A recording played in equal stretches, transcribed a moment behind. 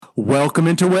Welcome,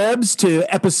 interwebs, to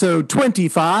episode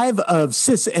 25 of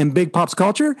Sis and Big Pop's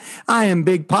Culture. I am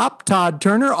Big Pop, Todd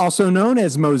Turner, also known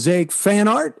as Mosaic Fan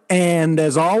Art. And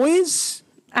as always,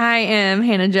 I am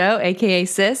Hannah Jo, aka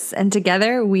Sis, and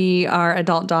together we are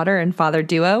adult daughter and father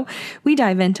duo. We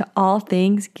dive into all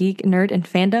things geek, nerd, and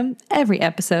fandom. Every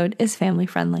episode is family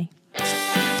friendly.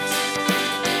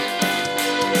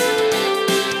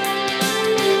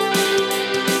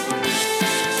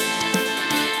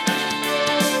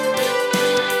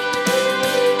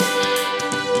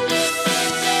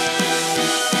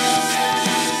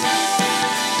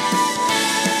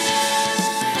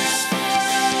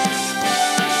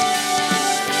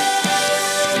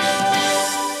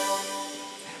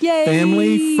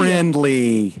 family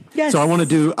friendly. Yes. So I want to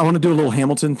do a little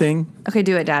Hamilton thing. Okay,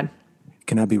 do it, Dad.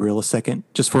 Can I be real a second?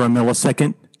 Just for a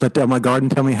millisecond? Let my garden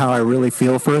tell me how I really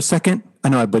feel for a second? I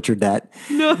know I butchered that.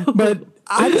 No. But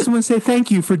I just want to say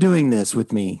thank you for doing this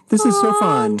with me. This is so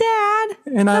fun. Dad.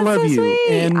 And I love so you. Sweet.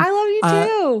 And I love you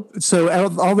too. So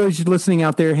all those listening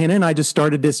out there, Hannah and I just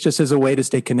started this just as a way to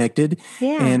stay connected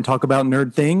and talk about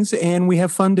nerd things. And we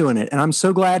have fun doing it. And I'm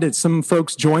so glad that some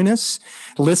folks join us,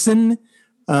 listen,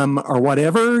 or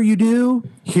whatever you do.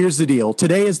 Here's the deal.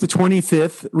 Today is the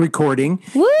 25th recording.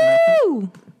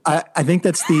 Woo! I think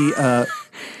that's the,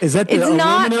 is that the It's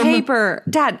not aluminum? paper.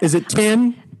 Dad. Is it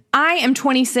 10? I am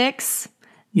 26.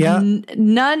 Yeah.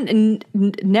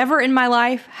 Never in my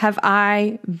life have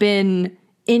I been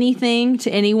anything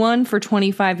to anyone for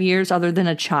 25 years other than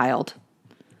a child.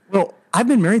 Well, I've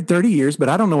been married 30 years, but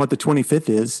I don't know what the 25th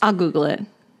is. I'll Google it.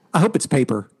 I hope it's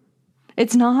paper.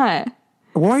 It's not.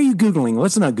 Why are you Googling?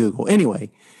 Let's not Google.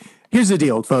 Anyway, here's the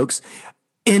deal, folks.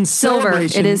 In Silver.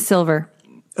 celebration, It is silver.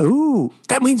 Ooh,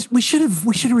 that means we should have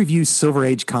reviewed Silver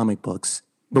Age comic books,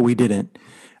 but we didn't.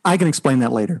 I can explain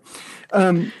that later.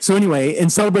 So anyway, in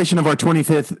celebration of our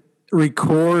 25th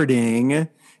recording,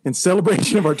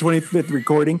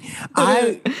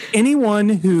 anyone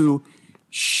who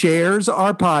shares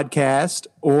our podcast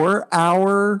or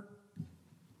our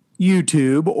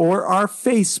YouTube or our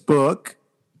Facebook,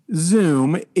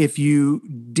 Zoom, if you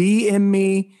DM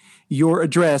me your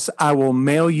address, I will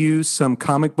mail you some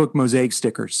comic book Mosaic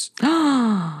stickers.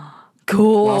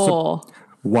 Cool.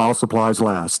 While supplies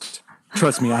last.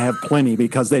 Trust me, I have plenty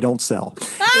because they don't sell.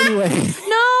 Anyway.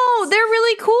 No, they're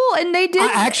really cool. And they did.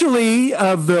 Actually,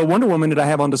 of the Wonder Woman that I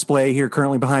have on display here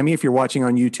currently behind me, if you're watching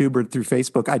on YouTube or through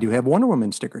Facebook, I do have Wonder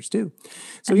Woman stickers too.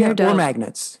 So yeah, or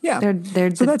magnets. Yeah.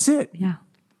 So that's it. Yeah.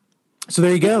 So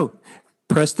there you go.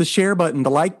 Press the share button, the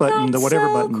like button, the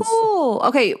whatever buttons. Cool.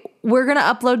 Okay, we're going to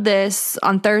upload this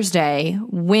on Thursday.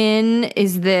 When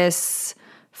is this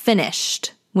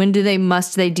finished? When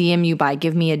must they DM you by?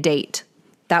 Give me a date.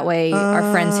 That way our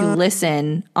friends who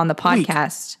listen on the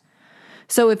podcast.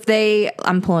 So if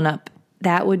I'm pulling up,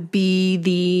 that would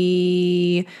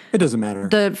be it doesn't matter.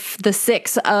 The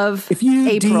 6th of If you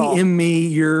April. DM me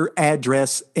your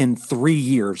address in 3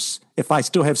 years, if I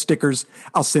still have stickers,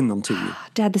 I'll send them to you.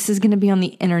 Dad, this is going to be on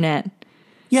the internet.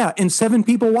 Yeah, and 7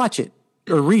 people watch it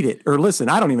or read it or listen.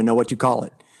 I don't even know what you call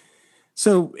it.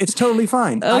 So it's totally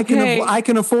fine. Okay. I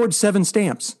can afford 7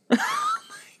 stamps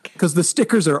because the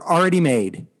stickers are already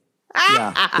made.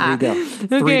 Yeah, there you go.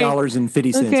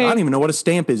 $3.50. Okay. I don't even know what a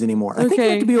stamp is anymore. I think you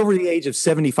have to be over the age of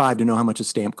 75 to know how much a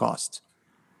stamp costs.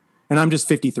 And I'm just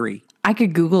 53. I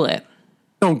could Google it.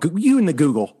 You and the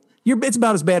Google. It's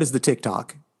about as bad as the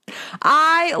TikTok.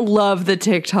 I love the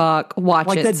TikTok.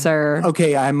 Watch it, sir.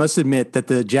 Okay, I must admit that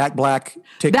the Jack Black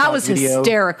TikTok That was video,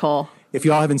 hysterical. if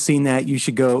y'all haven't seen that, you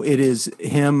should go. It is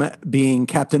him being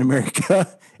Captain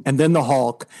America and then the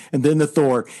Hulk and then the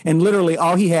Thor. And literally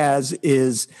all he has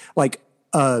is like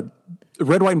a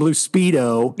red, white, and blue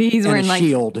Speedo He's and wearing a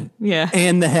shield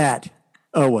and the hat.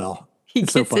 Oh, well. He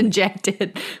It's gets so funny.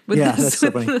 injected with That's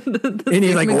so funny. And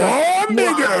he's like, "Oh,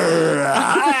 bigger!"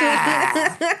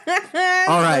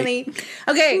 All right.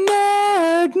 Okay.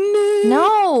 Madness.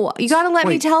 No, you got to let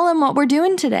me Wait. tell him what we're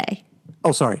doing today.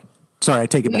 Oh, sorry. I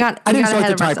take it back. I we didn't got start ahead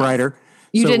the of ourselves. typewriter.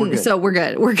 You so didn't, we're good. so we're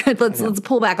good. We're good. Let's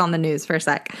pull back on the news for a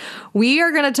sec. We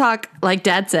are going to talk, like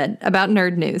Dad said, about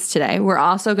nerd news today. We're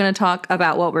also going to talk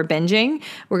about what we're binging.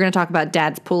 We're going to talk about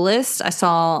Dad's pull list. I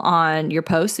saw on your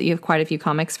post that you have quite a few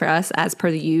comics for us, as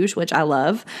per the usual, which I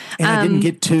love. And I didn't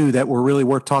get 2 that were really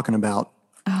worth talking about,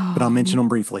 but I'll mention them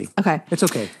briefly. Okay. It's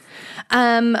okay.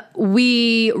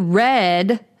 We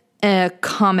read an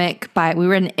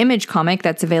Image comic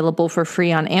that's available for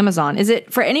free on Amazon. Is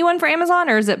it for anyone for Amazon,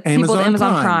 or is it people with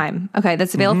Amazon Prime? Okay,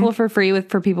 that's available for free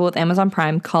for people with Amazon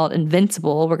Prime, called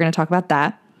Invincible. We're going to talk about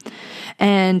that.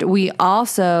 And we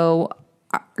also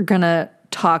are going to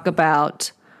talk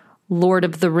about Lord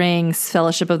of the Rings,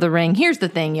 Fellowship of the Ring. Here's the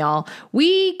thing, y'all.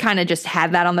 We kind of just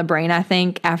had that on the brain, I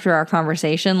think, after our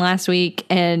conversation last week.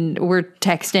 And we're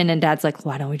texting, and Dad's like,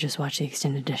 why don't we just watch the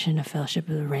extended edition of Fellowship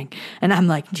of the Ring? And I'm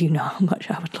like, do you know how much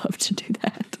I would love to do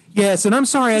that? Yes, and I'm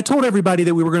sorry, I told everybody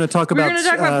that we were going to talk about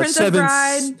Princess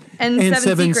Bride and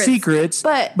Seven Secrets.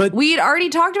 But we had already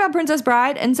talked about Princess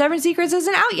Bride, and Seven Secrets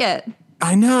isn't out yet.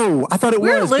 I know. I thought it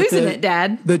was. We're losing it,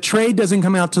 Dad. The trade doesn't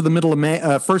come out till the middle of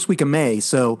May, first week of May,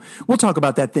 so we'll talk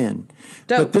about that then.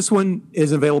 Dope. But this one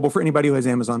is available for anybody who has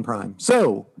Amazon Prime.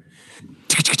 So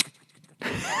that's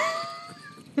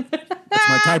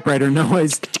my typewriter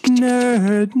noise.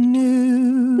 Nerd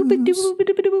news.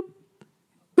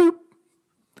 Boop.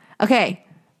 Okay,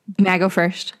 may I go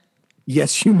first?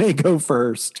 Yes, you may go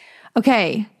first.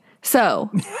 Okay, so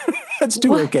That's two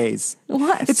okays.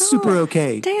 what? It's super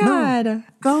okay. Dad. No,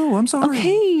 go. I'm sorry.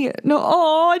 Okay. No.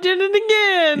 Oh, I did it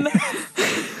again.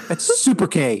 That's super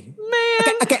K.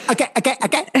 Man. Okay.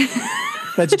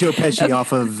 That's Joe Pesci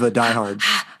off of Die Hard.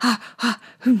 I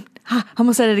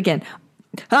almost said it again.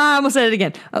 I almost said it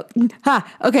again.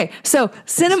 Okay. So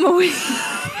Cinema Week.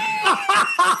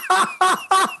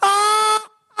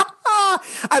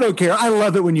 I don't care. I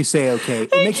love it when you say okay.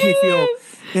 It makes me feel.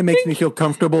 It makes me feel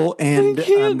comfortable, and that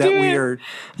we are.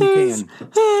 You can just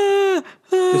say it.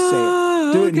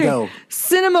 Do it and go.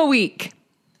 Cinema Week.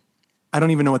 I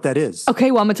don't even know what that is. Okay,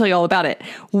 well, I'm going to tell you all about it.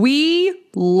 We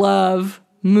love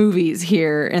movies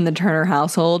here in the Turner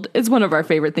household. It's one of our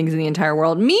favorite things in the entire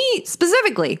world. Me,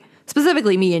 specifically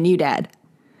me and you, Dad.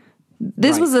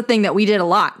 This was a thing that we did a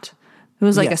lot. It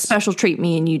was like a special treat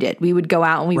me and you did. We would go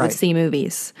out and we would see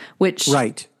movies, which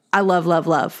I love, love,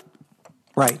 love.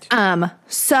 Right.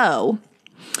 So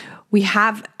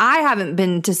I haven't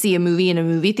been to see a movie in a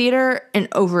movie theater in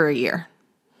over a year.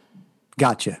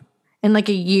 Gotcha. In like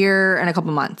a year and a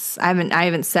couple months. I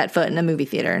haven't set foot in a movie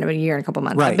theater in a year and a couple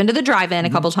months. Right. I've been to the drive-in a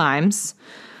couple times,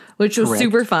 which was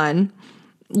super fun.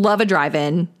 Love a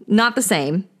drive-in. Not the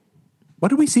same. What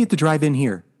did we see at the drive-in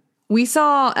here? We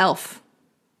saw Elf.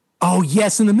 Oh,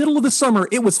 yes. In the middle of the summer.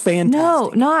 It was fantastic. No,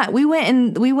 not. We went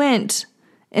in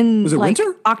was it like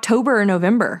winter? October or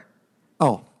November.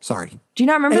 Oh, sorry. Do you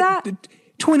not remember that?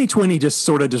 2020 just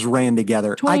sort of ran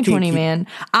together. 2020, man.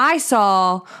 I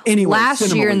saw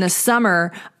last year in the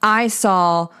summer, I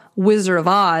saw Wizard of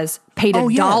Oz, paid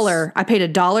 $1. Yes. I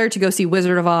paid $1 to go see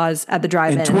Wizard of Oz at the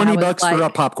drive-in. And $20 for a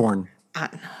popcorn. I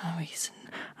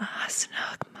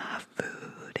snuck my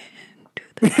food into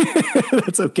the...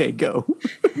 That's okay, go.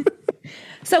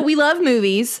 So we love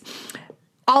movies.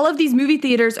 All of these movie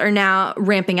theaters are now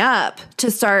ramping up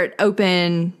to start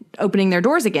opening their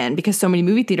doors again because so many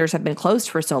movie theaters have been closed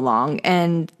for so long.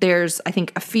 And there's, I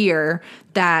think, a fear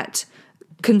that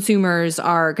consumers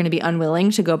are going to be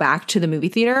unwilling to go back to the movie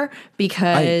theater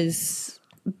because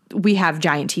we have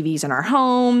giant TVs in our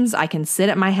homes. I can sit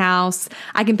at my house.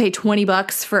 I can pay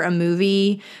 $20 for a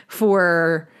movie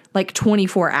for like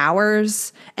 24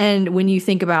 hours. And when you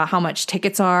think about how much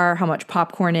tickets are, how much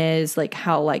popcorn is, like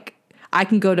how like I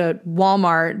can go to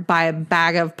Walmart, buy a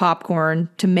bag of popcorn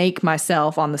to make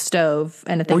myself on the stove.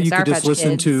 And or you could just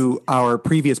listen to our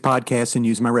previous podcast and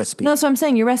use my recipe. No, so I'm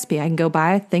saying your recipe. I can go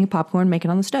buy a thing of popcorn, make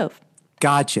it on the stove.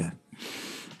 Gotcha.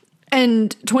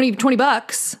 And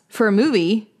 $20 for a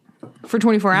movie for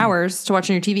 24 hours to watch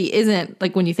on your TV isn't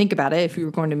like when you think about it. If you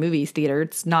were going to movies theater,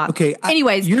 it's not. Okay.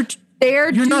 Anyways, you're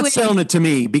not selling it to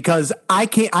me because I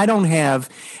don't have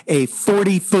a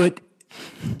 40-foot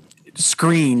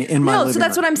screen in my living room. So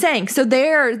that's what I'm saying. So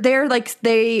they're like,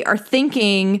 they are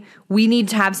thinking we need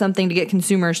to have something to get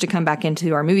consumers to come back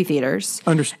into our movie theaters.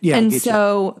 And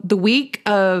so the week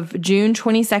of June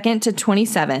 22nd to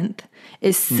 27th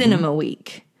is Cinema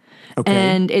Week. Okay.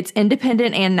 And it's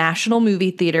independent and national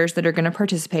movie theaters that are going to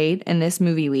participate in this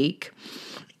movie week.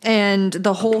 And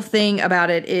the whole thing about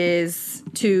it is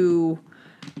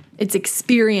it's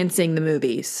experiencing the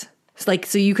movies. It's like,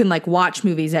 so you can like watch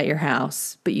movies at your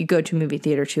house, but you go to a movie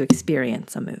theater to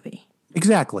experience a movie.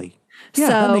 Exactly. Yeah,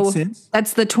 that makes sense.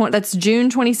 That's that's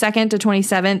June 22nd to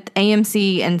 27th,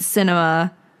 AMC and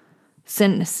Cinema.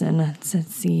 Cinemark?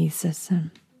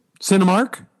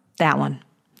 That one.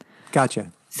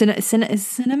 Gotcha. Is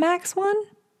Cinemax one?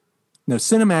 No,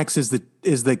 Cinemax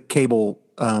is the cable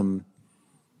provider.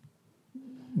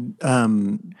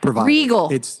 Regal.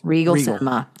 It's Regal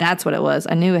Cinema. That's what it was.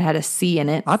 I knew it had a C in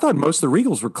it. I thought most of the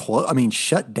Regals were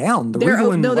shut down. They're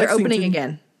opening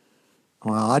again.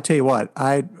 Well, I tell you what,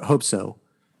 I hope so.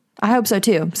 I hope so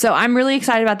too. So I'm really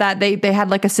excited about that. They had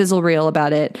like a sizzle reel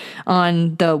about it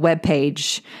on the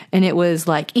webpage, and it was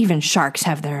like even sharks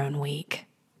have their own week.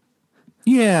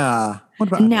 Yeah. What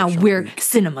about now?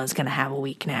 Cinema's gonna have a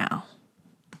week now.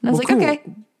 And I was like, cool. okay.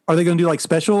 Are they going to do like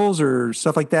specials or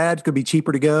stuff like that? It could be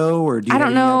cheaper to go, or do you I have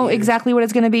don't any know idea? exactly what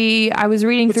it's going to be. I was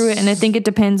reading through it, and I think it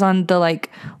depends on the like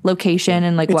location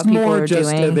and like It's what people more are just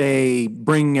doing. of a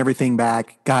bring everything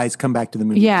back, guys. Come back to the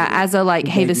movie. Yeah, theater. as a like,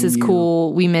 hey, this is You-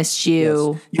 cool. We missed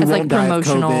you. Yes. You As like won't die of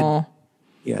promotional.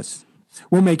 Yes,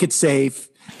 we'll make it safe.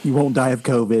 You won't die of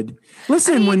COVID.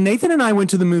 Listen, when Nathan and I went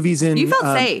to the movies in, You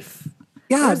felt safe.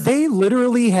 yeah, they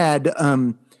literally had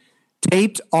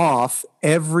taped off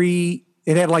every.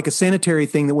 It had like a sanitary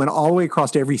thing that went all the way across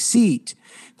to every seat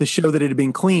to show that it had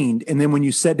been cleaned. And then when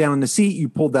you sat down in the seat, you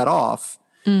pulled that off.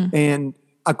 And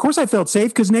of course, I felt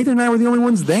safe because Nathan and I were the only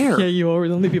ones there. Yeah, you were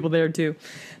the only people there too.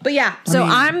 But yeah, so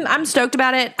I'm stoked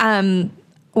about it.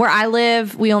 Where I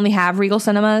live, we only have Regal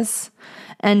Cinemas,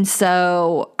 and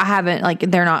so I haven't like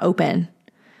they're not open.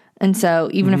 And so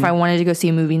even if I wanted to go see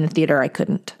a movie in the theater, I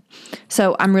couldn't.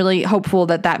 So I'm really hopeful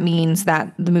that that means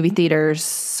that the movie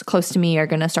theaters close to me are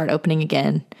going to start opening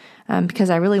again, because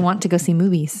I really want to go see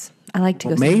movies. I like to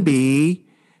go see movies. Maybe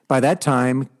by that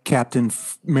time, Captain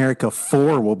America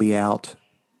 4 will be out.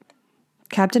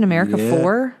 Captain America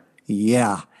 4?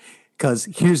 Yeah, because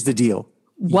here's the deal.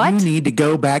 What? You need to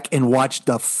go back and watch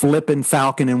the flippin'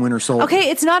 Falcon and Winter Soldier.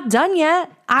 Okay, it's not done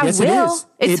yet. I Yes, will. it is.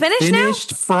 It's It finished now?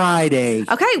 Finished Friday.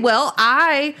 Okay, well,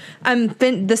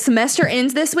 the semester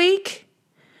ends this week.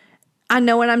 I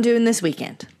know what I'm doing this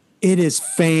weekend. It is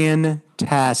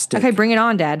fantastic. Okay, bring it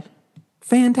on, Dad.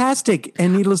 Fantastic.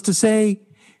 And needless to say,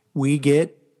 we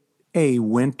get a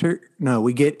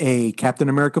Captain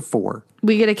America 4.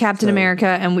 We get a Captain America,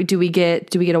 and do we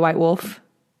get a White Wolf?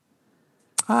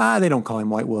 They don't call him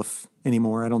White Wolf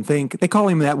anymore, I don't think. They call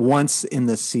him that once in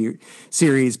the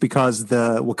series because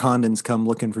the Wakandans come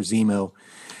looking for Zemo.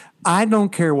 I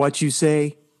don't care what you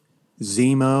say.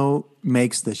 Zemo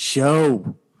makes the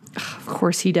show. Of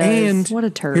course he does. And what a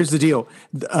turd. Here's the deal.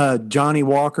 Johnny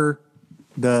Walker,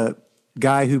 the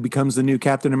guy who becomes the new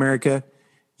Captain America,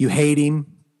 you hate him,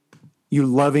 you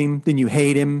love him, then you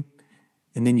hate him,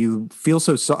 and then you feel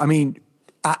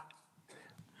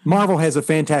Marvel has a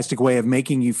fantastic way of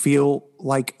making you feel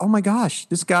like, oh my gosh,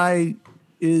 this guy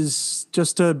is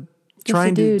just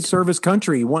trying to dude. serve his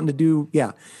country, wanting to do,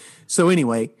 yeah. So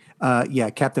anyway,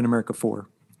 Captain America 4.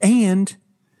 And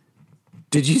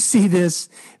did you see this?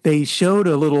 They showed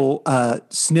a little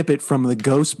snippet from the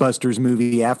Ghostbusters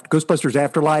movie, Ghostbusters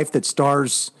Afterlife, that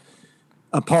stars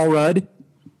Paul Rudd.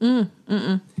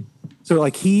 So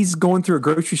like he's going through a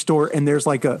grocery store and there's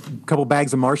like a couple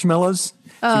bags of marshmallows.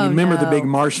 So you remember the big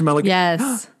marshmallow?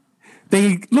 Yes.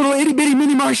 They little itty bitty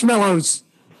mini marshmallows,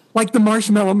 like the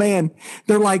Marshmallow Man.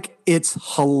 They're like, it's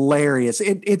hilarious.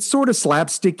 It's sort of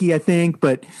slapsticky, I think,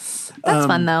 but That's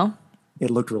fun, though. it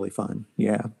looked really fun.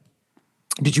 Yeah.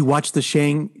 Did you watch the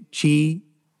Shang-Chi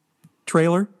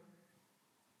trailer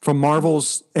from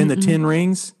Marvel's and the Ten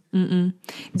Rings?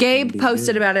 Gabe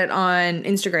posted about it on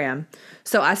Instagram.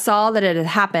 So I saw that it had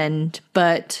happened,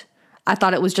 but I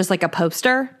thought it was just like a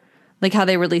poster, like how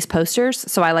they release posters.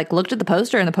 So I like looked at the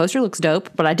poster and the poster looks dope,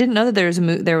 but I didn't know that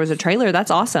there was a trailer.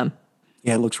 That's awesome.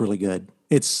 Yeah, it looks really good.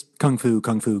 It's kung fu.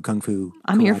 I'm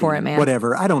here karate, for it, man.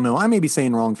 Whatever. I don't know. I may be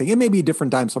saying the wrong thing. It may be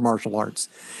different types of martial arts.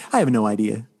 I have no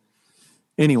idea.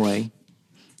 Anyway,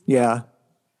 yeah.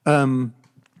 I also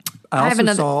have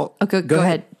another. saw. Okay, go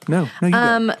ahead. No, you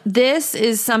go. This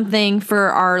is something for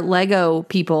our Lego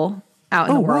people out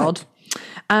in the world.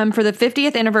 For the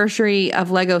 50th anniversary of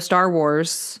Lego Star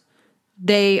Wars,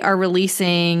 they are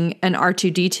releasing an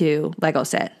R2-D2 Lego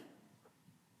set.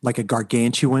 Like a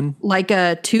gargantuan. Like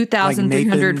a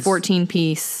 2,314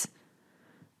 piece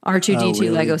R2-D2 really?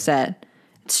 Lego set.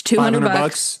 It's $200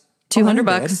 $500?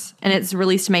 $200, and it's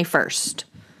released May 1st.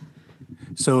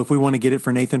 So if we want to get it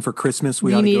for Nathan for Christmas,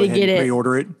 we You ought to need go to ahead get and it.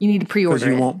 pre-order it. You need to pre-order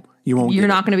Because you won't. You're get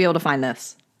not it. going to be able to find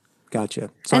this. Gotcha.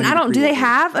 So And need I to don't. Do they pre-order it.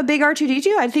 have a big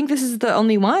R2-D2? I think this is the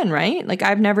only one, right? Like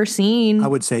I've never seen. I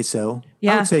would say so.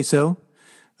 Yeah. I would say so.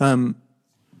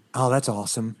 Oh, that's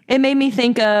awesome. It made me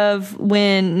think of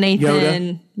when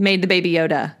Nathan made the Baby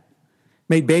Yoda.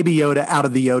 Made Baby Yoda out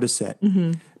of the Yoda set.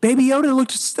 Baby Yoda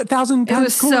looked 1,000 times It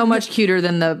was cooler so than much cuter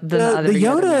than the other the Baby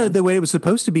Yoda, man. the way it was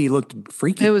supposed to be, looked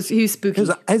freaky. He was spooky.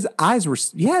 His eyes were,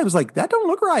 it was like, that don't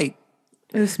look right.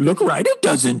 It was Look right, it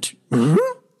doesn't.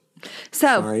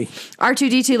 So Sorry.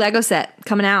 R2-D2 Lego set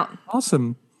coming out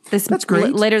Awesome. That's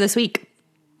great. later this week.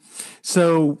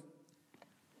 So,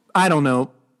 I don't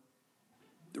know.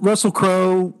 Russell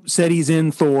Crowe said he's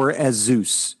in Thor as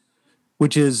Zeus,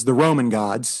 which is the Roman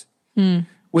gods,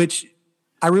 which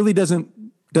I really doesn't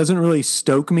really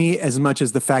stoke me as much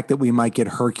as the fact that we might get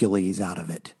Hercules out of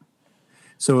it.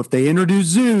 So if they introduce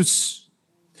Zeus,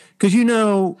 because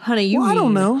Honey, you I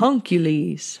don't know.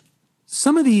 Huncules.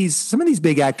 some of these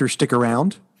big actors stick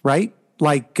around, right?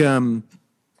 Like the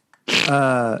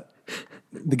guy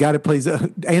that plays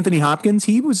Anthony Hopkins,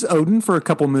 he was Odin for a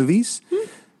couple movies.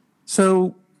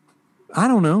 So I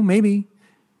don't know, maybe.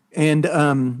 And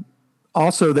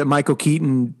also that Michael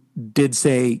Keaton did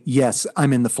say, yes,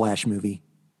 I'm in the Flash movie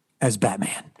as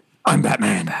Batman. I'm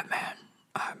Batman.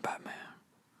 I'm Batman.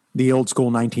 The old school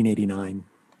 1989.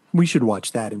 We should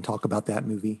watch that and talk about that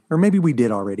movie. Or maybe we did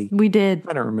already. We did.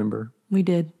 I don't remember. We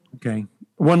did. Okay.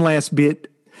 One last bit.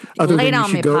 Lay it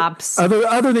on me, Pops.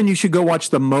 Other than you should go watch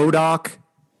the MODOK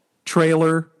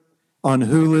trailer on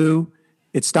Hulu.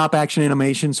 It's stop action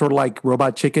animation, sort of like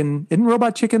Robot Chicken. Isn't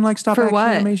Robot Chicken like stop action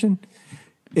animation?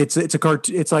 It's a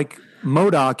cartoon. It's like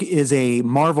MODOK is a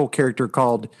Marvel character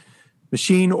called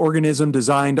Machine Organism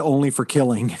Designed Only for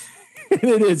Killing.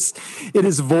 It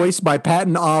is voiced by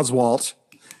Patton Oswalt.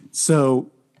 So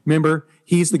remember,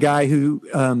 he's the guy who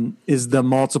is the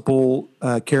multiple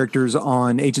characters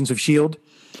on Agents of S.H.I.E.L.D.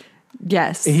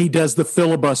 Yes. He does the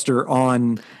filibuster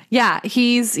on... Yeah,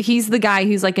 he's the guy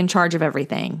who's like in charge of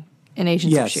everything in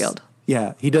Agents of S.H.I.E.L.D.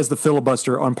 Yeah, he does the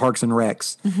filibuster on Parks and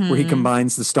Recs, where he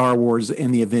combines the Star Wars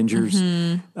and the Avengers.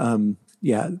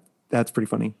 Yeah, that's pretty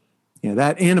funny. Yeah,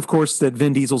 that, and of course that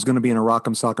Vin Diesel's going to be in a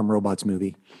Rock'em Sock'em Robots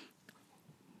movie.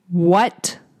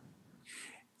 What?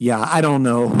 Yeah, I don't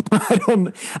know.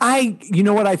 You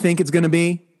know what I think it's going to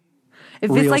be?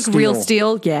 If it's like Real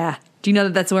Steel, yeah. Do you know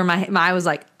that's where my I was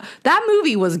like, that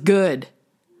movie was good.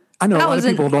 I know a lot of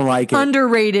people don't like it.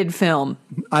 Underrated film.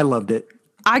 I loved it.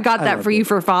 I got that for you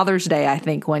for Father's Day, I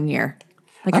think, one year.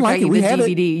 Like I got you the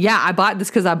DVD. Yeah, I bought this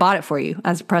because I bought it for you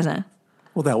as a present.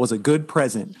 Well, that was a good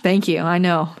present. Thank you. I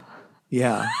know.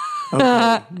 Yeah.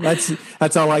 Okay.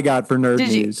 That's all I got for nerd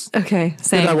news. Okay.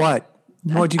 Same. Did I what?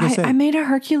 What'd you gonna say? I made a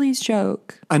Hercules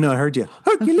joke. I know. I heard you.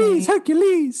 Hercules. Okay.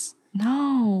 Hercules.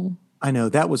 No. I know.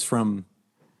 That was from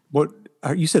what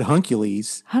you said.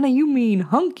 Huncules. How do you mean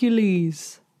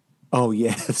Huncules? Oh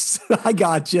yes, I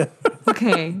got you.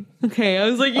 Okay. I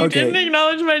was like, you didn't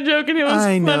acknowledge my joke, and it was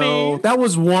funny. I know. That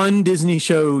was one Disney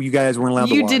show you guys weren't allowed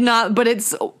to watch. You did not, but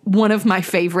it's one of my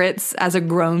favorites as a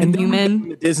grown human.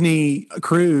 The Disney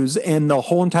cruise, and the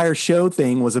whole entire show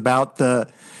thing was about the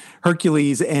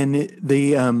Hercules and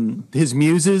the his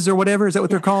muses or whatever. Is that what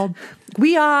they're called?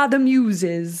 We are the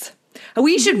muses.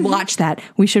 We should watch that.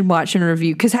 We should watch and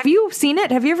review. Because have you seen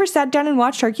it? Have you ever sat down and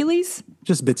watched Hercules?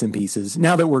 Just bits and pieces.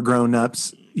 Now that we're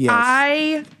grown-ups,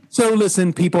 yes. So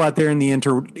listen, people out there in the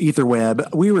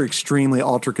etherweb, we were extremely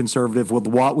ultra-conservative with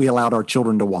what we allowed our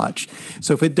children to watch.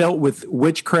 So if it dealt with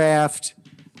witchcraft,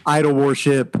 idol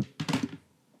worship,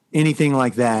 anything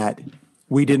like that,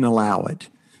 we didn't allow it.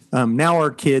 Now our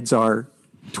kids are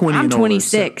 20 and older. I'm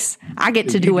 26. So I get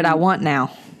to do what I want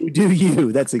now. Do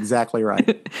you? That's exactly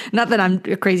right. Not that I'm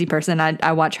a crazy person.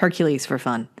 I watch Hercules for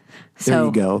fun. So there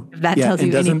you go. If that tells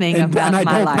you anything about my life. And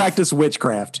I don't practice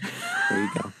witchcraft. There you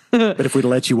go. But if we'd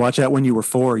let you watch that when you were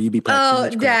 4, you'd be practicing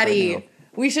witchcraft. Oh, Daddy. Right,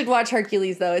 we should watch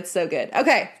Hercules, though. It's so good.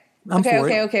 Okay. Okay.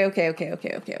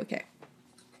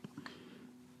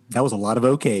 That was a lot of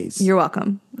okays. You're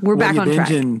welcome. We're back on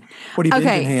track. What are you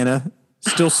binging, Hannah?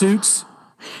 Still Suits?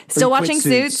 Still watching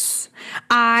Suits.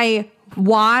 I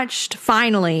watched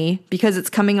finally, because it's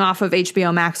coming off of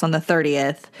HBO Max on the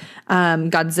 30th,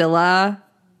 Godzilla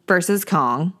versus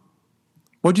Kong.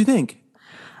 What'd you think?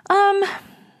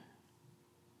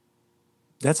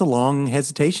 That's a long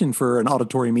hesitation for an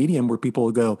auditory medium where people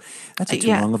will go, that's too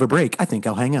long of a break. I think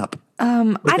I'll hang up.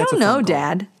 I don't know,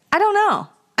 Dad. I don't know.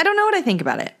 I don't know what I think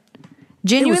about it.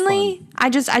 Genuinely, I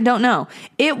don't know.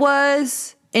 It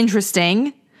was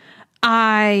interesting.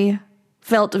 I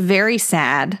felt very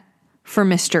sad for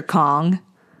Mr. Kong.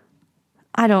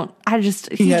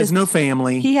 He has no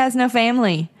family. He has no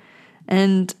family.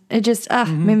 And it just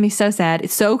made me so sad.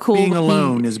 It's so cool. Being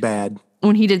alone is bad.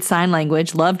 When he did sign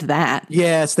language, loved that.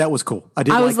 Yes, that was cool. I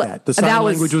did like that. The sign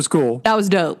language was cool. That was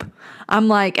dope. I'm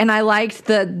like, and I liked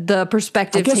the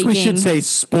perspective taking. I guess we should say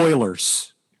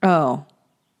spoilers. Oh.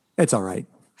 It's all right.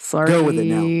 Sorry. Go with it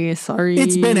now. Sorry.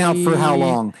 It's been out for how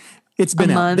long? It's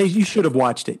been out. You should have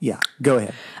watched it. Yeah, go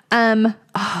ahead.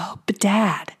 But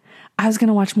Dad, I was going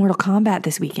to watch Mortal Kombat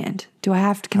this weekend. Do I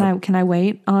have to, can I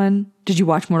wait on, did you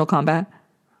watch Mortal Kombat?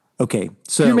 Okay,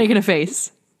 so. You're making a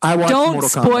face. I watched Mortal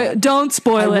Kombat. Don't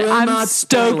spoil it. I'm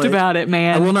stoked about it,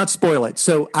 man. I will not spoil it.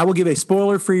 So I will give a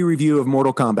spoiler-free review of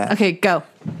Mortal Kombat. Okay, go.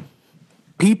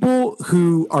 People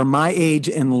who are my age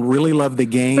and really love the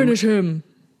game. Finish him.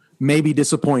 May be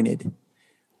disappointed.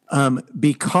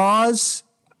 Because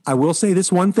I will say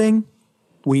this one thing.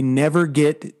 We never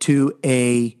get to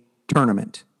a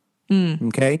tournament.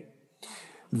 Okay?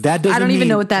 That doesn't I don't even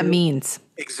know what that means.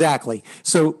 Exactly.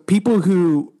 So people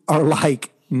who are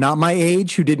like not my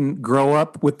age, who didn't grow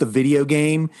up with the video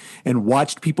game and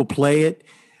watched people play it,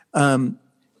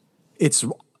 it's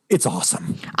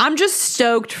awesome. I'm just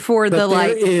stoked for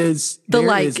But it is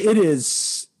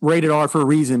rated R for a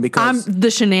reason because the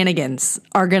shenanigans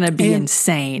are going to be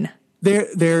insane.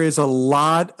 there is a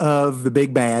lot of the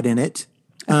big bad in it.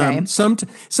 Okay.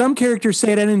 Some characters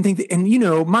say it. I didn't think that,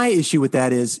 and my issue with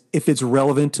that is if it's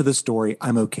relevant to the story,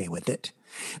 I'm okay with it.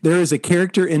 There is a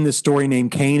character in the story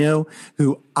named Kano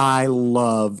who I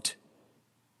loved,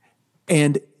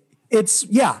 and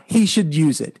he should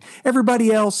use it.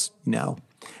 Everybody else, no.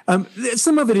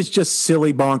 Some of it is just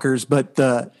silly bonkers, but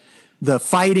the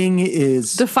fighting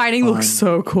fun. Looks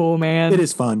so cool, man. It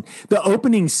is fun. The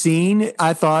opening scene,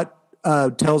 I thought,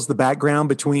 tells the background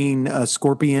between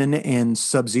Scorpion and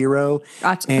Sub-Zero.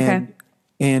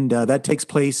 And that takes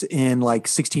place in like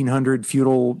 1600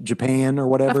 feudal Japan or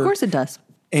whatever. Of course it does.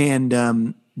 And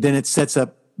then it sets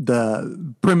up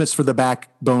the premise for the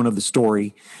backbone of the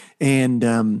story.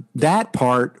 And that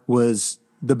part was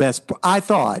the best, I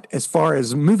thought, as far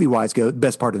as movie-wise go, the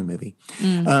best part of the movie.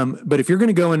 But if you're going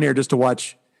to go in there just to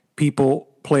watch people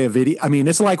play a video, I mean,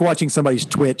 it's like watching somebody's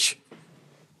Twitch.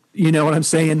 You know what I'm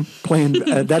saying? Playing,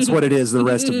 that's what it is the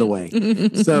rest of the way.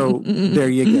 So there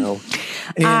you go.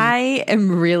 And, I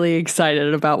am really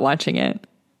excited about watching it.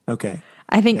 Okay.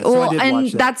 I think,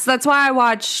 that. that's why I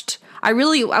watched, I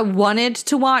wanted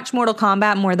to watch Mortal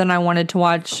Kombat more than I wanted to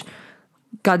watch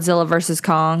Godzilla versus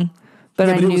Kong. But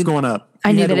I knew it was going up.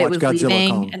 I knew that it was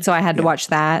leaving, and so I had to watch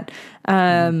that.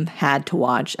 Had to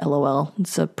watch, LOL.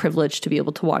 It's a privilege to be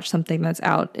able to watch something that's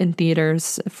out in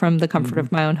theaters from the comfort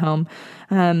of my own home.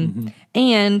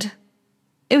 And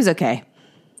it was okay.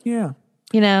 Yeah.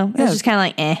 It was just kind of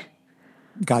like, eh.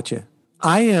 Gotcha.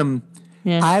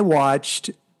 I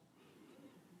watched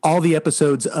all the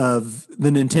episodes of the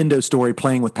Nintendo story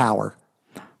Playing with Power.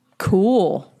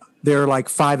 Cool. There are like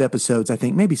 5 episodes, I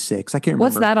think, maybe 6. I can't remember.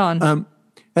 What's that on?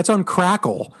 That's on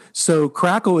Crackle. So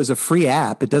Crackle is a free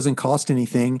app. It doesn't cost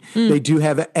anything. They do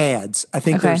have ads. I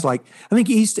think there's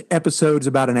each episode's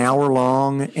about an hour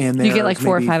long, and you get like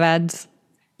 4 or 5 ads.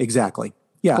 Exactly.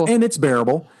 Yeah, cool. And it's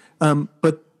bearable.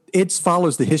 But it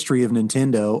follows the history of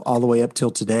Nintendo all the way up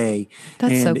till today.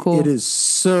 That's so cool. It is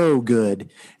so good.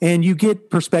 And you get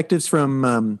perspectives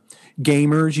from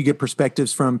gamers. You get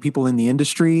perspectives from people in the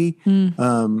industry.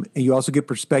 And you also get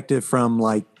perspective from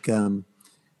like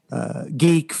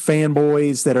geek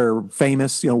fanboys that are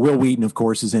famous. Will Wheaton, of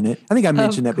course, is in it. I think I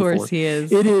mentioned that before. Of course he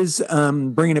is. It is,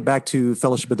 bringing it back to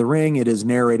Fellowship of the Ring, it is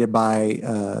narrated by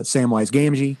Samwise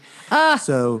Gamgee.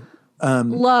 So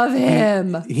love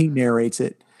him. He narrates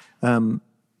it.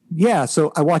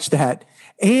 So I watched that.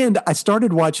 And I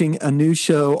started watching a new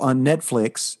show on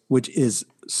Netflix, which is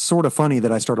sort of funny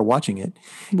that I started watching it.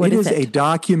 It is a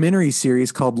documentary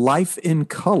series called Life in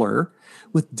Color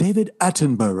with David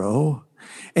Attenborough.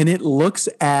 And it looks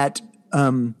at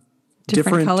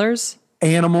different colors,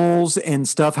 animals and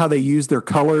stuff, how they use their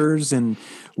colors and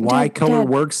why color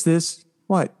works this.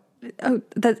 What? Oh,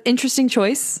 that's interesting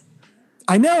choice.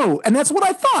 I know. And that's what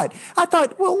I thought. I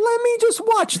thought, well, let me just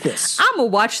watch this. I'm going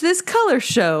to watch this color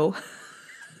show.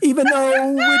 Even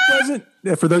though it doesn't,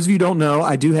 for those of you who don't know,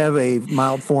 I do have a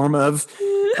mild form of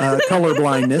color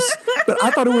blindness, but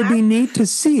I thought it would be neat to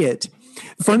see it.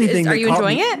 Funny thing. Are you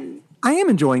enjoying it? I am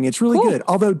enjoying it. It's really good.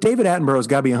 Although David Attenborough's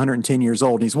got to be 110 years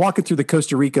old, and he's walking through the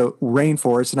Costa Rica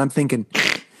rainforest, and I'm thinking,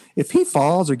 if he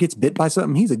falls or gets bit by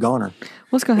something, he's a goner.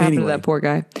 What's going to happen to that poor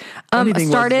guy? I'm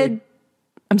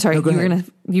sorry. No,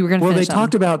 you were gonna. Well, finish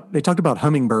they talked about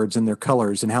hummingbirds and their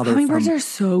colors and how hummingbirds are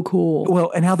so cool.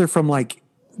 Well, and how they're from like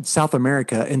South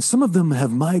America, and some of them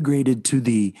have migrated to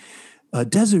the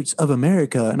deserts of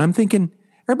America. And I'm thinking,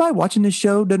 everybody watching this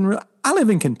show I live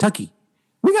in Kentucky.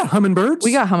 We got hummingbirds.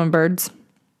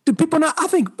 Do people not? I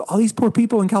think all these poor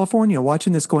people in California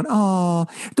watching this going, oh,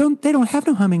 they don't have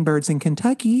no hummingbirds in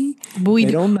Kentucky.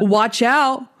 Watch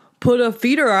out. Put a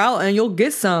feeder out and you'll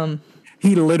get some.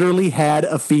 He literally had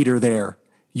a feeder there.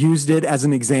 Used it as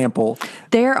an example.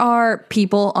 There are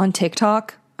people on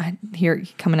TikTok. Here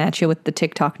coming at you with the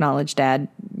TikTok knowledge, Dad.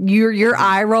 Your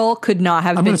eye roll could not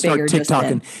have been bigger. I'm going to start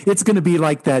TikToking. It's going to be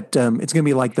like that. It's going to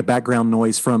be like the background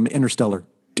noise from Interstellar.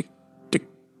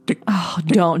 Oh,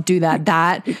 don't do that.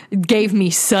 That gave me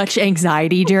such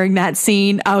anxiety during that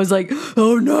scene. I was like,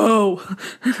 oh no.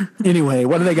 Anyway,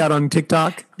 what do they got on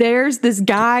TikTok? There's this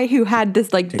guy who had this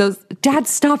those, Dad,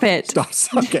 stop it. Stop.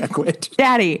 Okay, I quit.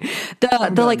 Daddy,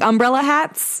 the like umbrella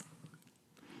hats.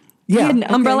 He Yeah. had an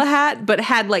umbrella hat, but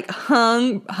had like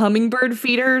hung hummingbird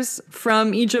feeders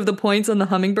from each of the points on the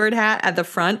hummingbird hat at the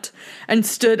front and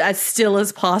stood as still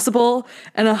as possible.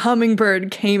 And a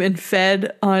hummingbird came and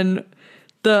fed on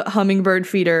the hummingbird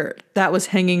feeder that was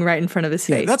hanging right in front of his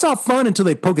face. That's all fun until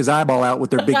they poke his eyeball out with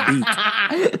their big beak.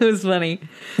 It was funny.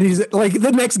 And he's like,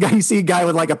 the next guy, you see a guy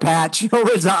with like a patch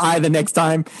over his eye the next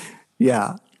time.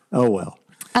 Yeah. Oh, well.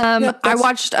 I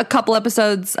watched a couple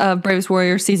episodes of Bravest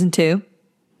Warrior season 2.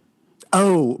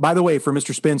 Oh, by the way, for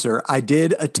Mr. Spencer, I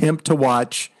did attempt to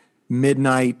watch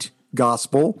Midnight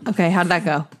Gospel. Okay, how did that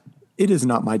go? It is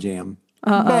not my jam,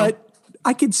 but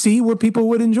I could see where people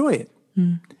would enjoy it.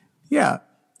 Yeah.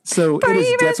 So it is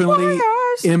Bravest definitely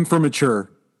Warriors.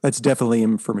 immature. That's definitely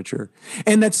immature.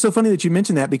 And that's so funny that you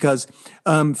mentioned that because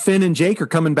Finn and Jake are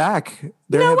coming back.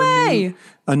 They're No having way.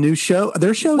 a new show.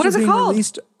 Their shows What are is it being called?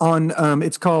 released on,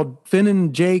 it's called Finn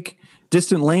and Jake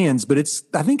Distant Lands, but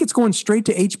I think it's going straight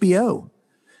to HBO.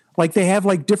 Like they have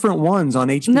like different ones on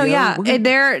HBO. No, yeah. We're gonna-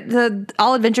 They're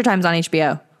all Adventure Time's on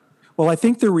HBO. Well, I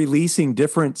think they're releasing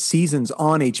different seasons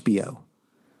on HBO.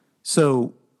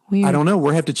 So Weird. I don't know.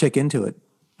 We'll have to check into it.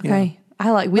 Okay. We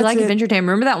That's like it. Adventure Time.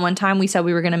 Remember that one time we said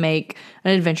we were going to make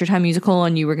an Adventure Time musical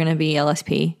and you were going to be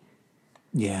LSP?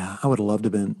 Yeah, I would have loved to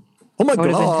have been. Oh my That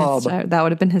would have God. been that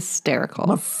would have been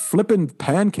hysterical. Flipping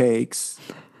pancakes.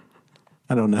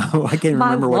 I don't know. I can't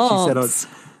My remember what she said. lumps.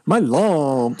 My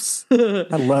lumps.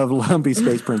 I love Lumpy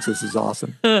Space Princess. Is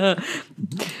awesome.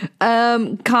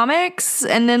 Comics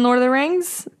and then Lord of the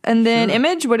Rings and then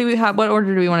Image. What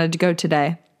order do we want to go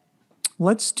today?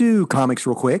 Let's do comics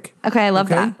real quick. Okay, I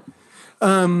love Okay.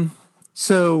 that.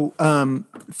 So,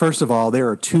 first of all, there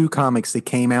are 2 comics that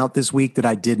came out this week that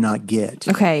I did not get.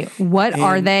 Okay, what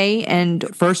are they? And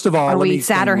First of all, Are let we me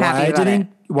sad or explain happy about it?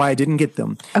 why I didn't get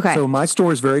them. Okay. So my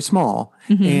store is very small,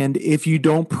 and if you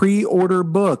don't pre-order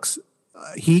books,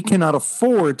 he cannot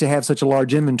afford to have such a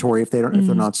large inventory if they're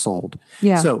not sold.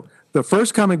 Yeah. So the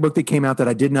first comic book that came out that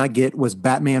I did not get was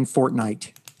Batman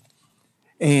Fortnite.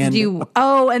 And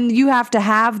and you have to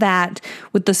have that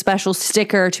with the special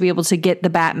sticker to be able to get the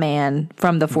Batman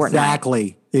from the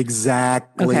Fortnite.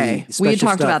 Exactly. Okay. We had Special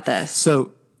talked stuff. about this.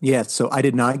 So I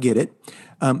did not get it.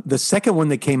 The second one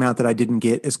that came out that I didn't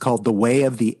get is called The Way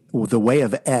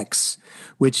of X,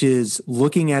 which is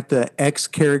looking at the X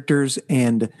characters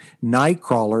and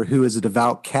Nightcrawler, who is a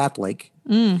devout Catholic.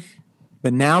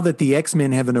 But now that the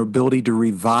X-Men have an ability to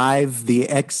revive the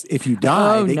X, if you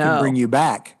die, they can bring you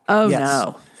back. Oh,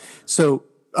 no. So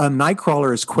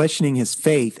Nightcrawler is questioning his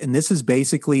faith, and this is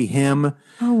basically him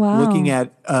looking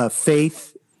at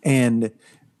faith and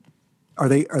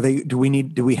do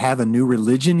we have a new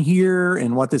religion here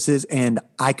and what this is? And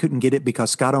I couldn't get it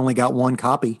because Scott only got 1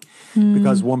 copy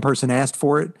because one person asked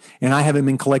for it. And I haven't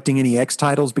been collecting any X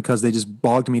titles because they just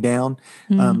bogged me down.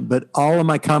 But all of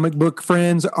my comic book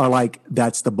friends are like,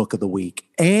 that's the book of the week.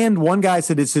 And one guy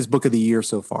said it's his book of the year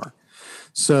so far.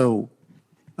 So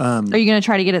Are you going to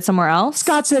try to get it somewhere else?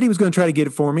 Scott said he was going to try to get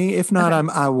it for me. If not,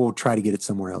 I will try to get it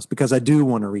somewhere else because I do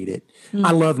want to read it.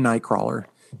 I love Nightcrawler.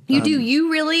 You do.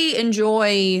 You really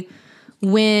enjoy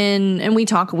and we've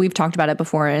talked about it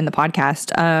before in the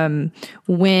podcast,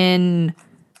 when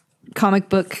comic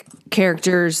book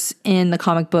characters in the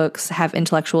comic books have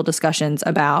intellectual discussions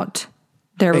about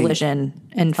their religion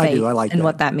and faith. I do. I like and that.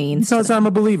 what that means. Because I'm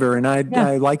a believer and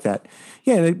I like that.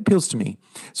 Yeah, it appeals to me.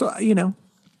 So,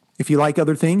 if you like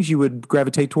other things, you would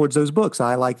gravitate towards those books.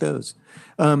 I like those.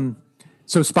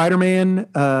 So Spider-Man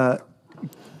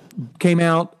came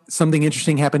out. Something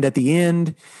interesting happened at the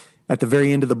end. At the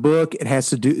very end of the book, it has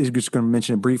to do, I'm just going to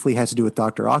mention it briefly, it has to do with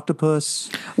Dr. Octopus.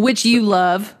 Which you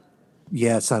love.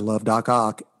 Yes, I love Doc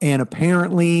Ock. And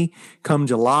apparently, come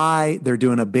July, they're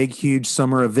doing a big, huge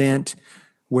summer event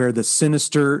where they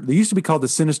used to be called the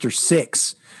Sinister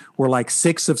Six, where like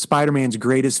 6 of Spider-Man's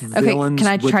greatest villains can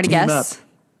I would try to team guess?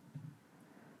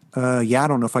 up. Yeah, I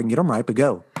don't know if I can get them right, but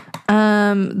go.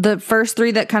 The first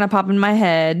 3 that kind of pop in my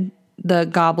head, the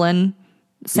Goblin,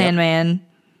 Sandman,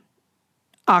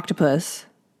 Octopus.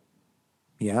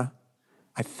 Yeah,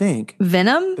 I think.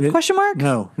 Venom? Question mark?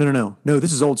 No.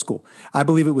 This is old school. I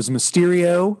believe it was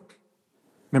Mysterio.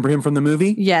 Remember him from the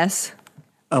movie? Yes.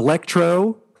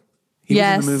 Electro. He was in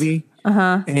Yes. the movie.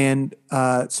 And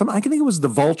I can think it was the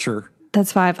Vulture.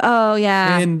 That's 5. Oh,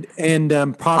 yeah. And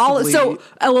possibly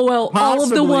LOL, all of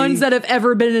the possibly- ones that have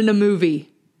ever been in a movie.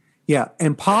 Yeah,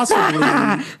 and possibly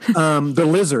the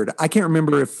Lizard. I can't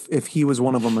remember if he was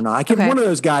one of them or not. One of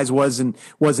those guys wasn't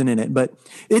in it. But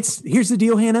here's the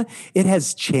deal, Hannah. It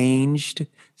has changed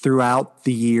throughout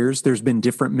the years. There's been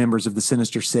different members of the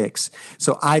Sinister Six.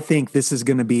 So I think this is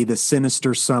going to be the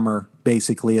Sinister Summer,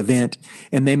 basically, event.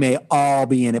 And they may all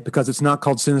be in it because it's not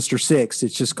called Sinister Six.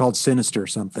 It's just called Sinister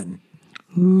something.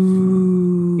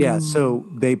 Ooh. Yeah, so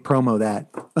they promo that.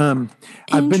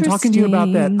 I've been talking to you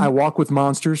about that I Walk with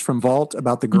Monsters from Vault,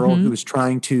 about the girl who was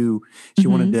she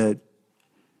wanted to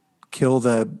kill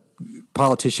the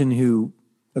politician who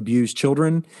abused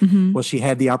children. Well, she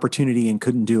had the opportunity and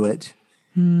couldn't do it.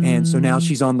 And so now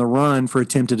she's on the run for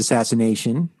attempted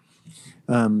assassination.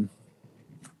 Again,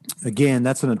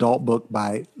 that's an adult book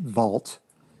by Vault.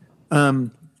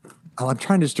 I'm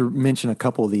trying just to mention a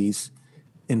couple of these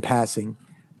in passing.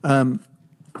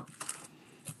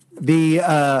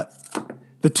 The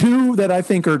two that I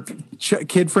think are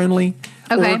kid friendly,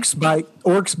 Orcs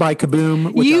by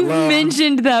Kaboom. Which You've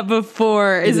mentioned that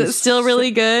before. Is it still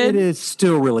really good? It is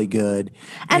still really good.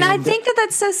 And I think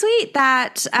that's so sweet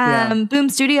that Boom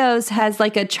Studios has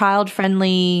like a child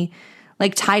friendly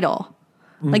like title.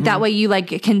 Like that way you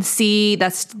like can see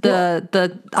that's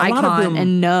the icon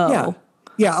and know.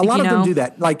 Yeah, a lot of them do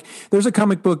that. Like, there's a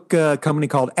comic book company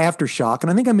called Aftershock,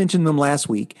 and I think I mentioned them last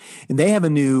week. And they have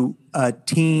a new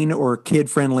teen or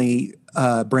kid-friendly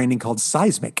branding called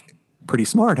Seismic. Pretty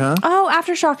smart, huh? Oh,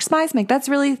 Aftershock Seismic. That's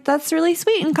really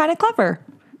sweet and kind of clever.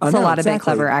 It's a lot of bit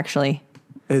clever, actually.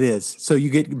 It is. So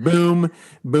you get Boom,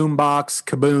 Boombox,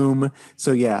 Kaboom.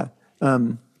 So yeah.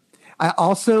 I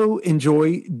also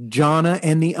enjoy Jonna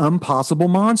and the Impossible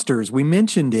Monsters. We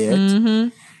mentioned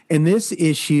it. In this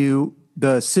issue,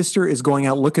 the sister is going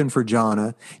out looking for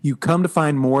Jonna. You come to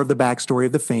find more of the backstory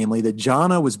of the family, that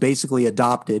Jonna was basically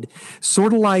adopted.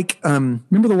 Sort of like,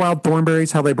 remember the Wild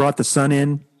Thornberrys, how they brought the son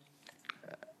in?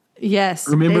 Yes.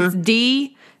 Remember? It's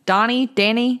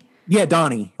Danny? Yeah,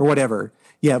 Donnie, or whatever.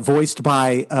 Yeah, voiced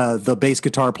by the bass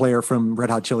guitar player from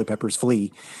Red Hot Chili Peppers,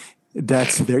 Flea.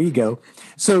 There you go.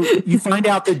 So you find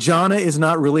out that Jonna is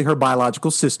not really her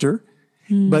biological sister,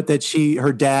 but that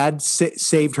her dad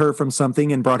saved her from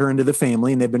something and brought her into the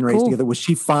family, and they've been raised together. Well,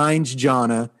 she finds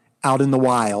Jonna out in the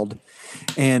wild,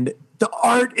 and the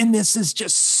art in this is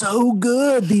just so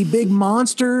good. The big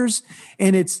monsters,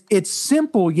 and it's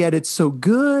simple, yet it's so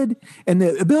good. And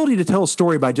the ability to tell a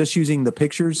story by just using the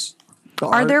pictures.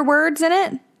 Are there words in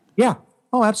it? Yeah.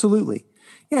 Oh, absolutely.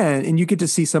 Yeah, and you get to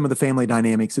see some of the family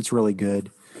dynamics. It's really good.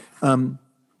 The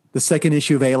second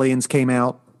issue of Aliens came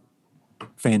out.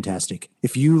 Fantastic.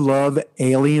 If you love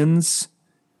Aliens,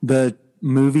 the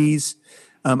movies,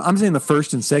 I'm saying the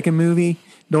first and second movie,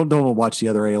 don't watch the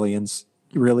other Aliens.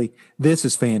 Really, this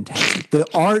is fantastic. The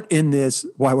art in this.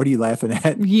 Why? What are you laughing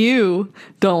at? You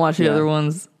don't watch the other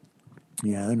ones.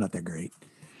 Yeah, they're not that great.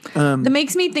 That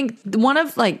makes me think one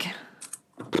of like.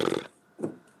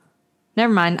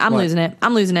 Never mind. I'm losing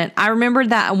it. I remember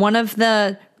that one of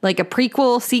the like a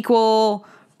prequel, sequel,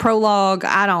 prologue.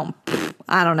 I don't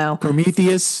know.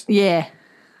 Prometheus. Yeah.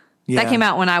 That came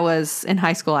out when I was in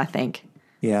high school, I think.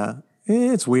 Yeah,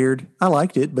 it's weird. I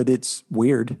liked it, but it's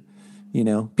weird. You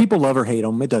know, people love or hate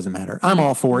them. It doesn't matter. I'm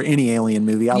all for any Alien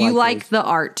movie. You like the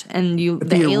art, and the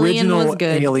Alien was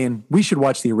good. Alien. We should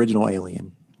watch the original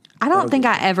Alien. I don't think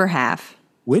I ever have.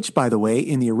 Which, by the way,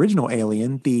 in the original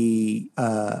Alien, the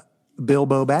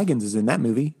Bilbo Baggins is in that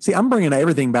movie. See, I'm bringing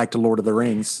everything back to Lord of the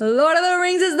Rings. Lord of the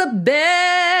Rings is the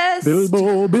best.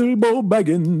 Bilbo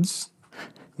Baggins.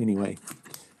 Anyway,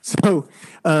 so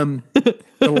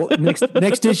the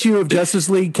next issue of Justice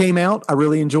League came out. I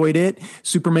really enjoyed it.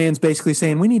 Superman's basically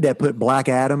saying we need to put Black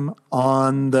Adam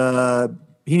on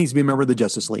he needs to be a member of the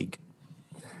Justice League.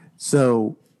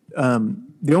 So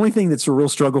the only thing that's a real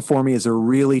struggle for me is they're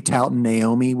really touting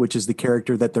Naomi, which is the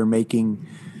character that they're making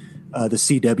the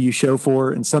CW show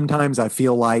for. And sometimes I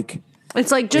feel like it's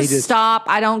like, just stop.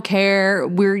 I don't care.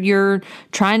 You're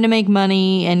trying to make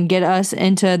money and get us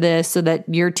into this so that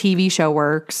your TV show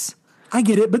works. I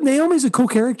get it, but Naomi's a cool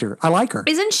character. I like her.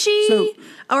 Isn't she?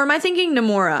 Or am I thinking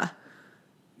Namora?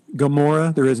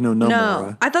 Gamora? There is no Namora.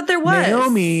 No, I thought there was.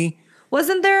 Naomi.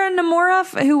 Wasn't there a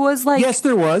Namora who was like... Yes,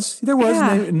 there was. There was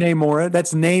Namora.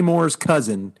 That's Namor's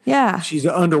cousin. Yeah. She's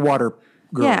an underwater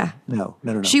girl. Yeah. No.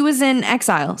 She was in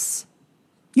Exiles.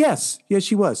 Yes,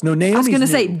 she was. No, Naomi's I was going to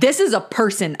say, this is a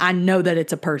person. I know that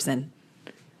it's a person.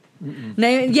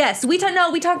 Yes, we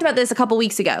talked about this a couple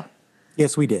weeks ago.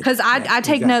 Yes, we did. Because I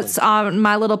take notes on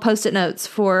my little Post-it notes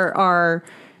for our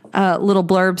little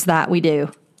blurbs that we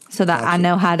do so that I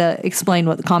know how to explain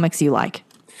what the comics you like.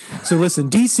 So listen,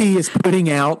 DC is putting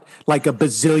out like a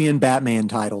bazillion Batman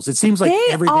titles. It seems like They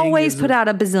everything always is put out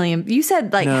a bazillion. You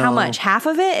said like how No. much? Half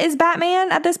of it is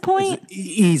Batman at this point?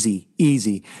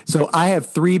 easy. So I have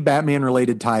 3 Batman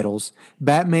related titles.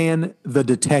 Batman the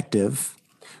Detective,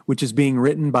 which is being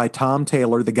written by Tom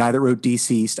Taylor, the guy that wrote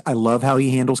Deceased. I love how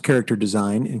he handles character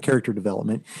design and character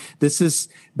development.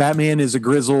 Batman is a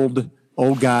grizzled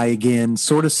old guy again,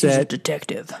 sort of He's a set.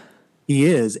 detective. He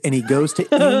is, and he goes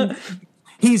to.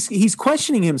 He's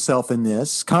questioning himself in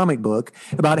this comic book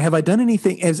about, have I done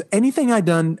anything? Has anything I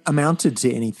done amounted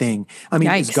to anything? I mean,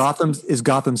 Yikes. is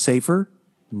Gotham safer?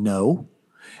 No.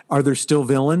 Are there still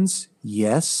villains?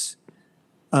 Yes.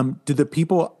 Do the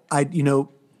people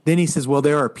Then he says, well,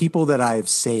 there are people that I have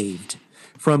saved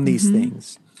from these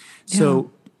things.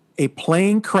 So a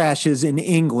plane crashes in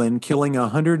England, killing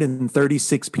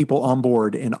 136 people on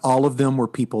board, and all of them were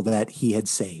people that he had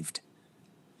saved.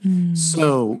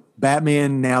 So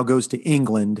Batman now goes to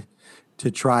England to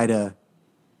try to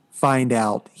find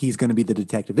out he's going to be the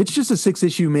detective. It's just a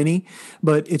 6-issue mini,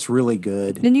 but it's really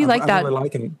good. And you like that. I'm really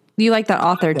liking it. You like that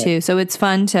author too, so it's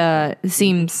fun to. It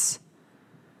seems.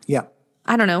 Yeah.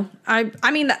 I don't know. I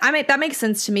mean that makes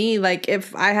sense to me. Like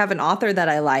if I have an author that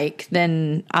I like,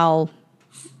 then I'll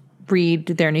read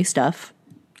their new stuff.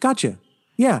 Gotcha.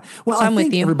 Yeah. Well, I'm I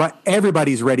think with you.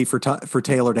 everybody's ready for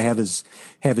Taylor to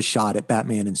have a shot at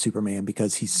Batman and Superman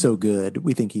because he's so good.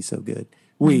 We think he's so good.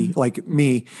 Like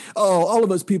me. Oh, all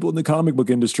of us people in the comic book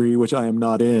industry, which I am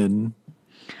not in.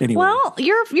 Anyway. Well,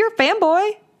 you're a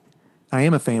fanboy. I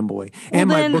am a fanboy. Well, And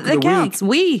my then book of it the counts.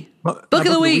 week. Book of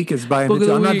the week is by Book of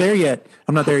the I'm not week. there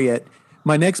yet.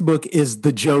 My next book is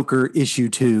The Joker issue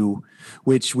 2,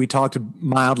 which we talked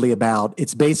mildly about.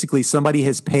 It's basically somebody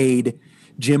has paid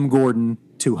Jim Gordon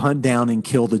to hunt down and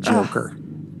kill the Joker.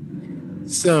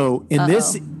 So in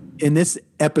this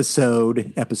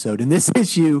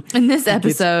issue,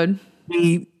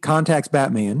 he contacts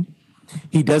Batman.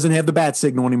 He doesn't have the bat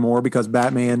signal anymore because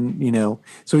Batman,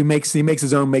 so he makes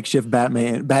his own makeshift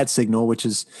bat signal, which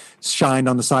is shined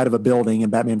on the side of a building, and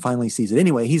Batman finally sees it.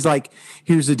 Anyway, he's like,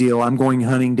 here's the deal. I'm going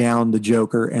hunting down the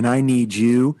Joker, and I need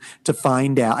you to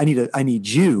find out. I need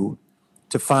you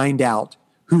to find out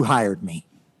who hired me.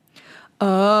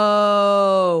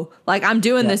 Oh, like I'm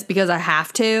doing this because I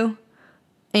have to,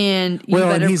 and you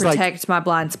better protect my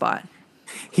blind spot.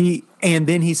 And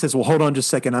then he says, well, hold on just a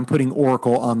second. I'm putting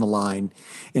Oracle on the line.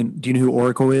 And do you know who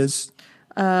Oracle is?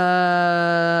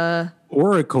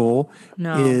 Oracle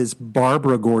is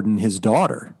Barbara Gordon, his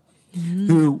daughter,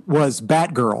 who was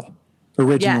Batgirl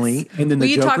originally. Yes. And then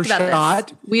the Joker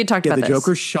shot. We had talked about this. The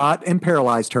Joker shot and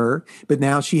paralyzed her. But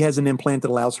now she has an implant that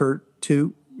allows her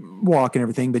to walk and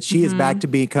everything. But she is back to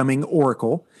becoming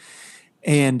Oracle.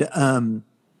 And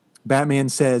Batman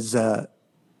says,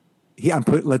 I'm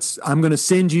going to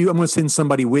send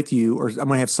somebody with you, or I'm going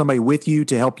to have somebody with you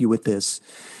to help you with this.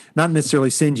 Not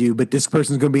necessarily send you, but this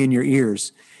person's going to be in your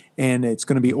ears, and it's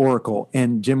going to be Oracle.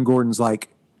 And Jim Gordon's like,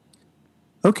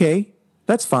 okay,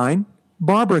 that's fine.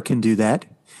 Barbara can do that.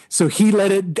 So he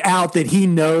let it out that he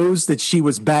knows that she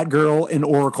was Batgirl and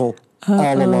Oracle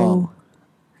all along.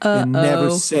 And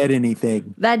never said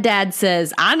anything. That dad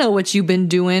says, I know what you've been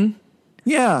doing.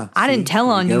 Yeah. I didn't tell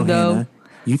on you, though. Hannah.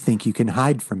 You think you can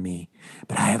hide from me,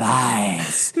 but I have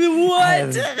eyes.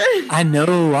 What? I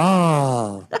know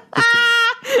all.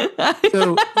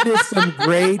 So there's some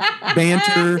great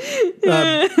banter.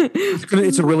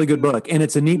 It's a really good book, and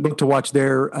it's a neat book to watch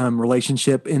their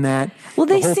relationship in that. Well,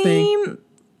 they seem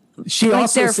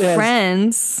like they're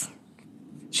friends.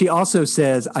 She also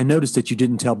says, I noticed that you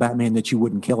didn't tell Batman that you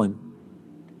wouldn't kill him.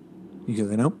 He goes,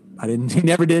 nope, I didn't. He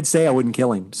never did say I wouldn't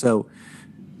kill him. So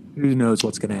who knows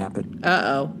what's going to happen.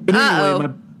 But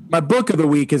anyway, my book of the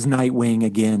week is Nightwing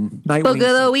again. Book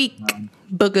of the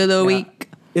week.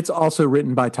 It's also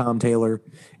written by Tom Taylor,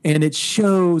 and it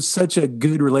shows such a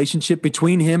good relationship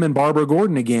between him and Barbara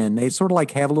Gordon again. They sort of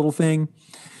like have a little thing.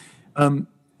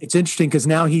 It's interesting because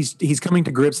now he's coming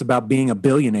to grips about being a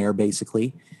billionaire,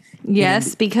 basically.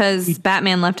 Yes, because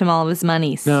Batman left him all of his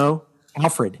monies. No,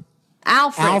 Alfred.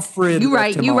 You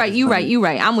right.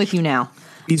 I'm with you now.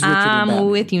 He's richer than Batman. I'm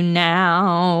with you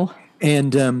now.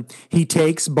 And he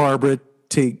takes Barbara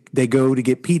they go to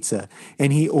get pizza,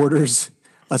 and he orders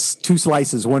 2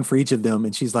 slices, one for each of them.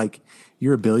 And she's like,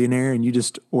 you're a billionaire and you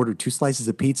just ordered 2 slices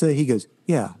of pizza? He goes,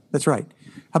 yeah, that's right.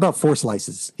 How about 4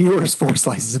 slices? He orders 4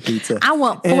 slices of pizza. I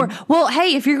want 4. Well,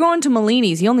 hey, if you're going to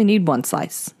Malini's, you only need 1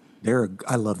 slice.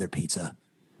 I love their pizza.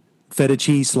 Feta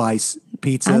cheese slice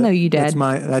pizza. I know you did.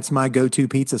 That's my go-to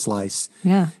pizza slice.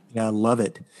 Yeah. Yeah, I love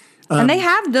it. And they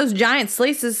have those giant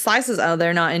slices. Oh,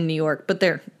 they're not in New York, but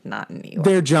they're not in New York.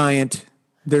 They're giant.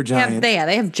 They're giant. They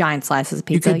have giant slices of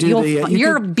pizza. could do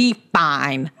You'll be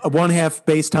fine. A 1/2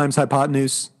 base times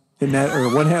hypotenuse. In that,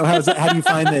 or one, how do you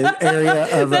find the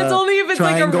area of That's only if it's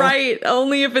triangle? like a right.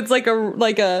 Only if it's like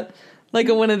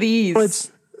a one of these. Well,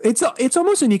 it's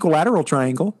almost an equilateral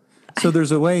triangle. So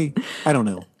there's a way. I don't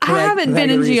know. I haven't been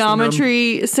in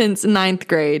geometry since 9th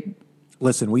grade.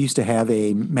 Listen, we used to have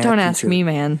a math Don't ask teacher me,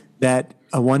 man. that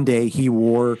one day he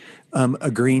wore a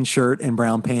green shirt and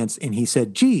brown pants, and he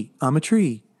said, "Gee, I'm a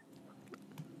tree."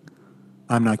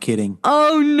 I'm not kidding.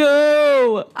 Oh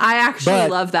no! I actually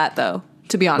love that though.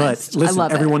 To be honest, But listen, I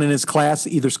love everyone it. in his class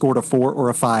either scored a 4 or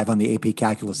a 5 on the AP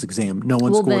Calculus exam. No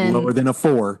one scored then- lower than a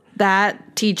 4.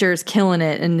 That teacher's killing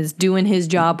it and is doing his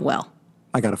job well.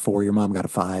 I got a 4. Your mom got a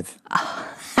 5.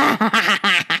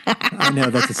 I know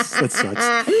that sucks.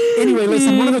 Anyway,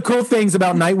 listen. One of the cool things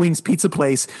about Nightwing's Pizza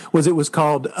Place was it was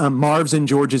called Marv's and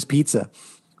George's Pizza,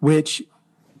 which,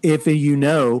 if you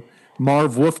know,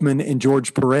 Marv Wolfman and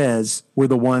George Perez were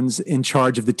the ones in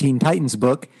charge of the Teen Titans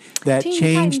book that Teen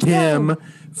changed Titans, him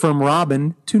from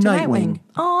Robin to Nightwing.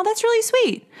 Oh, that's really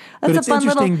sweet. That's it's a fun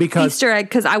little interesting because- Easter egg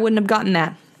because I wouldn't have gotten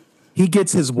that. He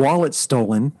gets his wallet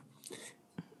stolen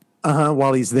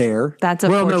while he's there. That's a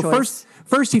poor choice.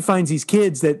 First he finds these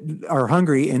kids that are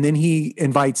hungry, and then he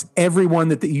invites everyone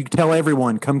that you tell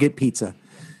everyone, come get pizza.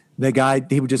 The guy,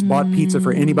 he just bought pizza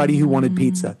for anybody who wanted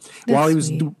pizza. Sweet.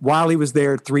 While he was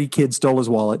there, 3 kids stole his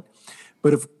wallet.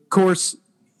 But of course,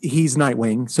 he's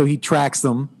Nightwing, so he tracks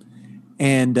them,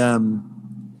 and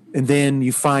then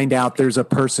you find out there's a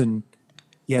person.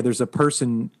 Yeah, there's a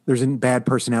bad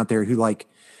person out there who like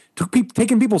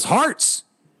taking people's hearts.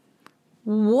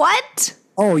 What?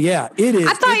 Oh yeah, it is.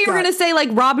 I thought you were going to say like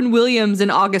Robin Williams and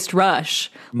August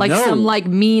Rush. Like No. some like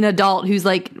mean adult who's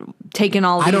like taking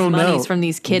all these monies from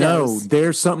these kiddos. No,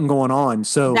 there's something going on.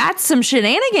 So That's some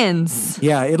shenanigans.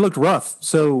 yeah, it looked rough.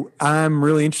 So I'm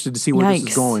really interested to see where this Yikes.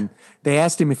 is going. They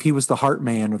asked him if he was the heart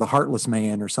man or the heartless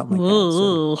man or something like that.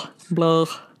 So. Ugh. Blah.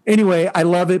 Anyway, I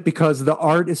love it because the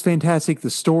art is fantastic. The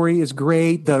story is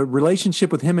great. The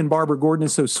relationship with him and Barbara Gordon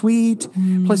is so sweet.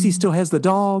 Plus, he still has the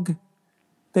dog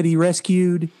that he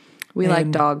rescued. We like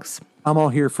And dogs. I'm all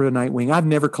here for a Nightwing. I've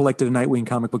never collected a Nightwing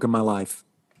comic book in my life.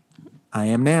 I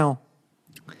am now.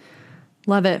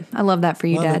 Love it. I love that for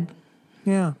you, Love Dad. it.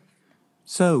 Yeah.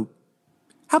 So,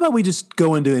 how about we just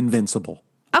go into Invincible?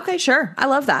 Okay, sure. I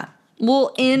love that.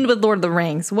 We'll end with Lord of the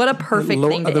Rings. What a perfect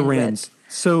Lord thing of to the end Rings. with.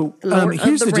 So Lord of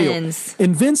here's the the deal. Rings.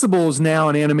 Invincible is now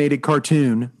an animated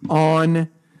cartoon on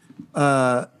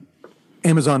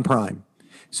Amazon Prime.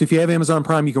 So if you have Amazon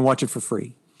Prime, you can watch it for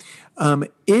free.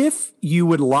 If you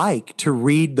would like to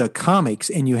read the comics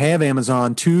and you have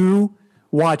Amazon to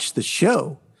watch the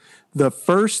show, the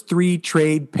first 3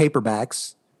 trade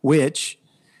paperbacks, which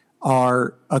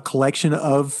are a collection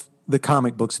of the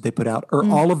comic books that they put out, are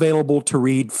all available to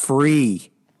read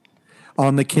free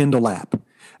on the Kindle app.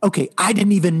 Okay, I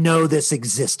didn't even know this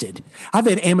existed. I've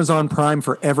had Amazon Prime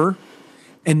forever,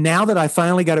 and now that I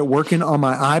finally got it working on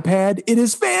my iPad, it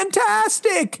is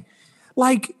fantastic.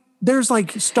 Like, there's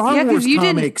like Star Yeah, Wars because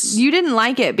comics. you didn't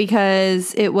like it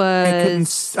because it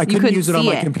was I couldn't use it on see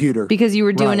my computer. because you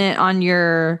were doing Right. it on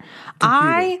your.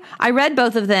 I read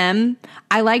both of them.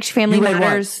 I liked Family You read what?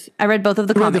 Matters. I read both of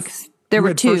the You read comics. you There were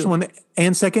read 2. First one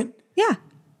and second. Yeah.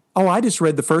 Oh, I just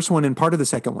read the first one and part of the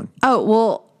second one. Oh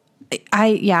well,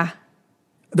 yeah.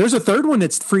 There's a third one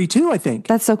that's free too, I think.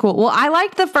 That's so cool. Well, I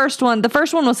liked the first one. The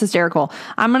first one was hysterical.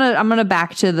 I'm gonna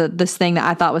back to this thing that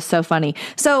I thought was so funny.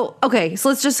 So okay, so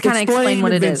let's just kind of explain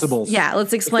what it is. Invincibles. Yeah,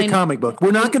 let's explain. The comic book.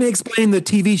 We're not going to explain the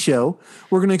TV show.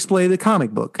 We're going to explain the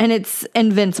comic book. And it's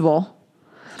Invincible.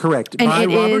 Correct. And By it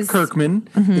Robert is- Kirkman,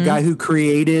 the guy who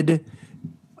created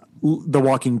The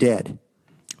Walking Dead.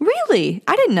 Really,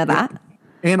 I didn't know that.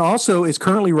 And also is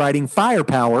currently writing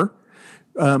Firepower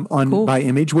by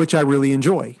Image, which I really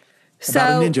enjoy.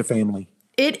 About a ninja family.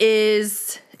 It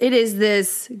is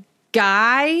this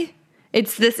guy.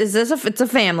 It's a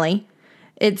family.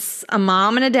 It's a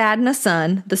mom and a dad and a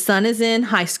son. The son is in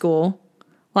high school,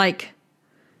 like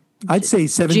I'd say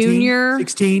 17, Junior-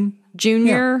 16.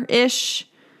 junior-ish,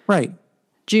 Right.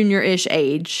 junior-ish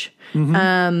age.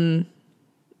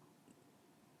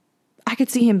 I could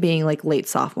see him being like late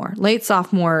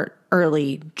sophomore,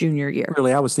 early junior year.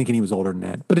 Really, I was thinking he was older than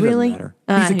that, but it Really? doesn't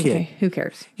matter. He's a kid. Okay, who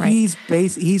cares? Right.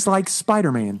 He's like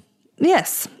Spider-Man.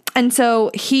 Yes. And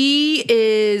so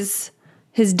his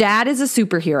dad is a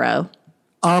superhero.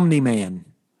 Omni-Man.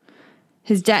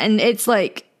 His dad, and it's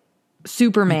like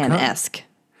Superman-esque.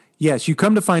 Yes, you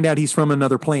come to find out he's from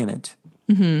another planet.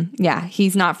 Yeah,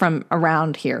 he's not from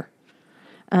around here.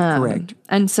 Correct.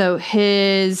 And so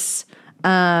his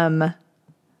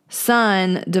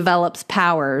son develops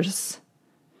powers.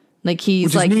 Like he's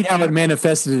Which is like neat how it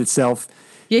manifested itself.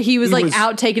 Yeah, he was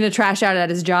out taking the trash out at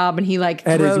his job, and he like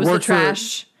throws the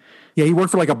trash. He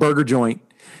worked for like a burger joint,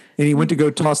 and he went to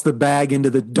go toss the bag into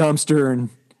the dumpster,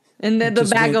 and then the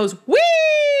bag goes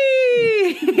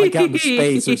whee, like out into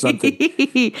space or something.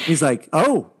 He's like,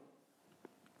 oh,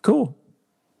 cool.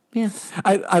 Yeah,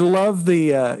 I love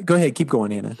the. Go ahead, keep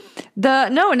going, Anna.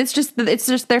 And it's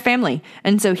just their family,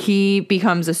 and so he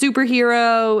becomes a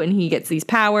superhero, and he gets these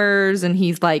powers, and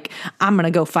he's like, I'm gonna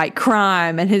go fight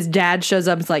crime, and his dad shows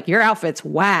up, and it's like, your outfit's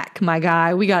whack, my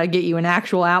guy. We got to get you an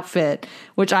actual outfit,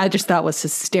 which I just thought was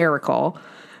hysterical.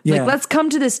 Yeah. Like, let's come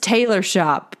to this tailor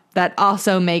shop that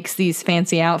also makes these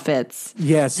fancy outfits.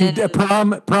 Yes, and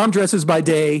prom dresses by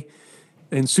day.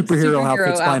 And superhero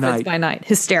outfits by night.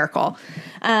 Hysterical.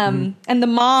 And the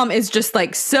mom is just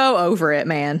like so over it,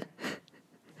 man.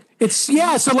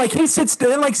 So like they sit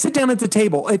down at the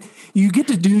table. You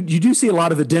do see a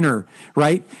lot of the dinner,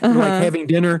 right? Like having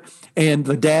dinner and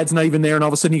the dad's not even there. And all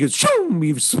of a sudden he goes, shoo,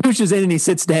 he swooshes in and he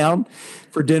sits down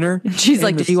for dinner. She's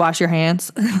like, did you wash your hands?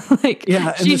 Like,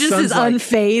 yeah, she just is like,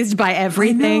 unfazed by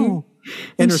everything.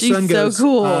 And her son goes, so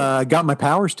cool. Got my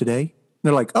powers today. And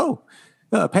they're like, oh.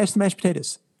 Pass the mashed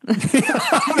potatoes.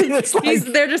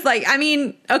 They're just like, I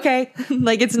mean, okay.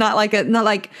 Like, it's not like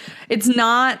it's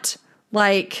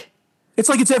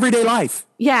like it's everyday life.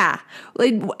 Yeah.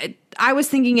 Like, I was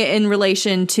thinking it in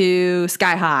relation to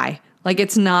Sky High. Like,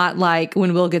 it's not like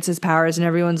when Will gets his powers and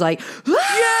everyone's like,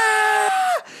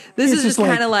 ah! This is just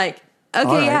kind of like, okay,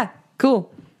 right. Yeah,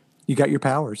 cool. You got your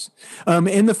powers.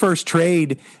 In the first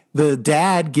trade, the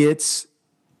dad gets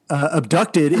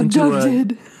abducted.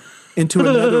 Into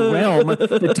another realm.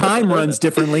 The time runs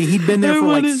differently. He'd been there for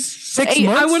like 6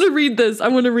 months. I want to read this.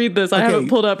 Okay. I have it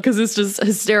pulled up because it's just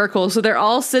hysterical. So they're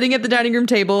all sitting at the dining room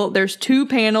table. There's 2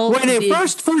 panels.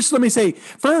 First, let me say,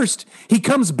 he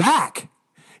comes back.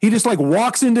 He just like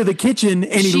walks into the kitchen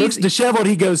and he looks disheveled.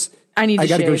 He goes, I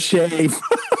got to go shave.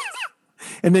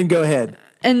 And then go ahead.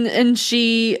 And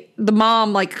the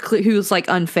mom, like, who's like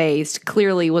unfazed,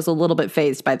 clearly was a little bit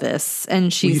fazed by this,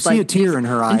 and she's you see a tear in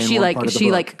her eye, and she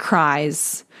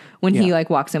cries when he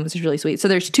like walks in, which is really sweet. So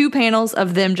there's 2 panels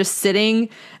of them just sitting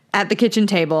at the kitchen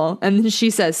table, and she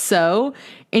says, "So,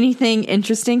 anything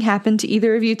interesting happened to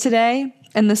either of you today?"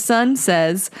 And the son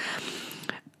says,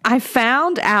 I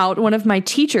found out one of my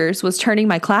teachers was turning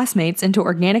my classmates into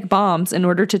organic bombs in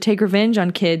order to take revenge on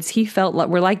kids he felt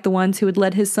were like the ones who had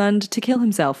led his son to kill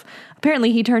himself.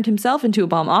 Apparently, he turned himself into a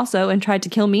bomb also and tried to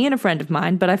kill me and a friend of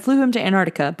mine, but I flew him to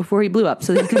Antarctica before he blew up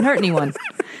so that he couldn't hurt anyone.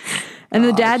 And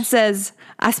the dad says,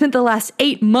 I spent the last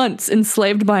 8 months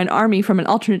enslaved by an army from an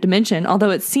alternate dimension,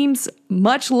 although it seems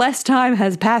much less time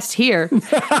has passed here.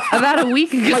 About a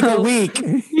week ago. Like a week.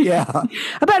 Yeah.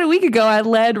 About a week ago, I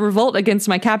led revolt against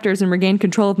my captors and regained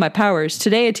control of my powers.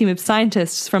 Today, a team of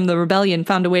scientists from the rebellion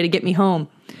found a way to get me home.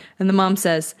 And the mom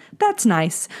says, that's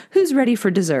nice. Who's ready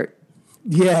for dessert?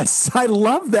 Yes, I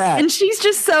love that. And she's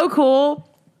just so cool.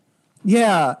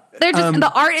 Yeah. They're just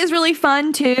the art is really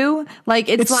fun too. Like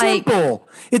it's like simple.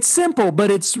 It's simple, but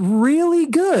it's really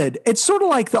good. It's sort of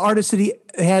like the artist that he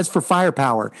has for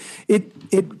Firepower.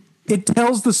 It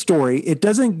tells the story. It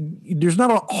doesn't. There's not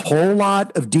a whole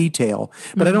lot of detail,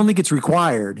 but I don't think it's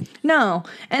required. No,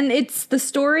 and the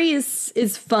story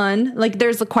is fun. Like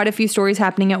there's quite a few stories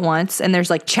happening at once, and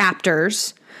there's like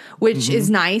chapters, which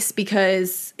is nice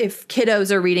because if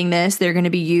kiddos are reading this, they're going to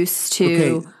be used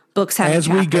to. Books having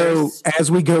chapters.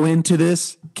 As we go into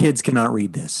this, kids cannot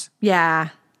read this. Yeah.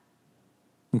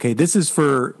 Okay, this is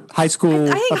for high school.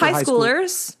 I think high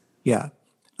schoolers. Yeah.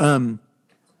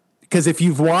 Because if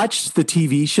you've watched the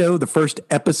TV show, the first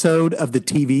episode of the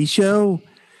TV show,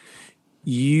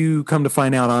 you come to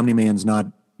find out Omni-Man's not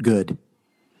good.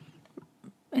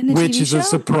 Which is a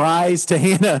surprise to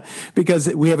Hannah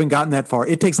because we haven't gotten that far.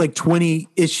 It takes like 20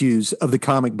 issues of the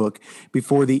comic book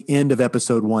before the end of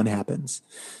episode 1 happens.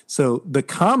 So the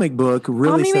comic book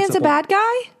really Omni-Man's a bad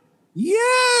guy?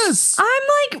 Yes!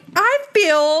 I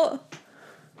feel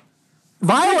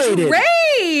violated.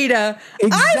 Betrayed.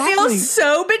 Exactly. I feel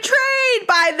so betrayed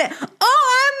by them.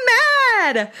 Oh,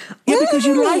 I'm mad. Yeah, because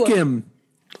you like him.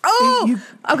 Oh,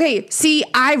 okay. See,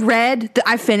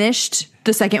 I finished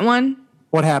the second one.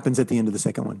 What happens at the end of the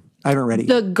second one? I haven't read it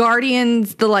yet. The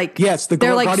Guardians, Yes, the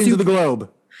Guardians of the Globe.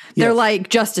 Yes. They're like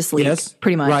Justice League,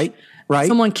 pretty much. Right.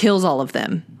 Someone kills all of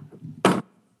them.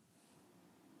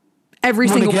 Every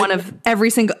single,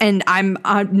 and I'm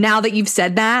now that you've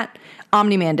said that,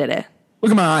 Omni-Man did it.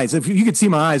 Look at my eyes. If you could see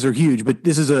my eyes are huge, but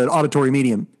this is an auditory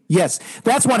medium. Yes,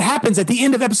 that's what happens at the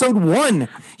end of episode 1.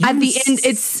 At the end,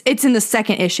 it's in the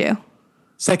second issue.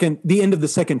 the end of the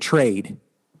second trade.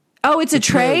 Oh, it's a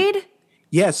trade?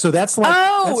 Yes, so that's like...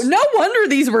 Oh, no wonder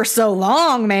these were so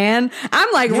long, man.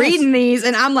 I'm like reading these,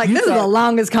 and I'm like, this is the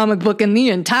longest comic book in the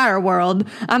entire world.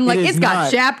 I'm like, it's got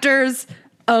chapters.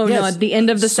 Oh, no, at the end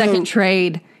of the second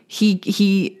trade,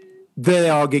 they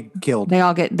all get killed. They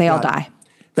all die.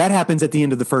 That happens at the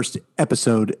end of the first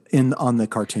episode on the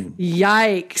cartoon.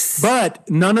 Yikes. But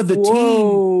none of the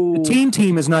teen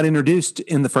team is not introduced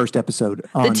in the first episode.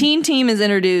 The teen team is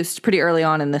introduced pretty early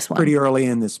on in this one. Pretty early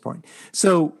in this point.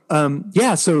 So,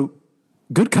 so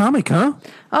good comic, huh?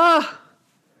 Oh.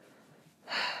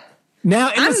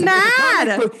 Now, I'm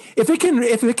mad. If it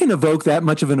can evoke that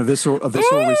much of a visceral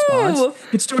response,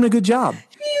 it's doing a good job.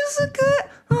 He's a good...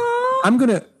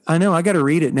 I know, I got to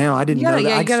read it now. I didn't know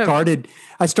that.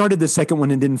 I started the second one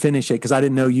and didn't finish it because I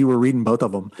didn't know you were reading both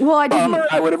of them. Well, I didn't.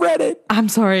 I would have read it. I'm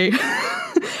sorry.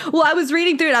 Well, I was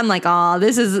reading through it. I'm like, oh,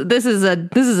 this is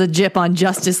a jip on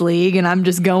Justice League, and I'm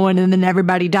just going, and then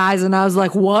everybody dies, and I was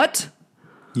like, what?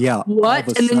 Yeah.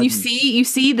 What? And then you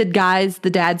see the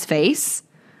dad's face,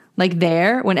 like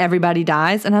there when everybody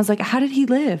dies, and I was like, how did he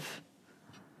live?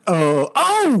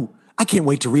 Oh! I can't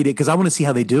wait to read it because I want to see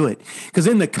how they do it. Because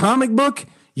in the comic book,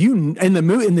 in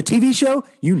the TV show,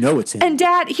 it's him. And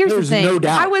Dad, here's the thing. No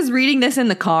doubt. I was reading this in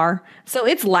the car, so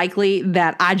it's likely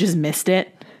that I just missed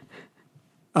it.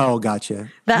 Oh, gotcha.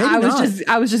 That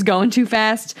I was just going too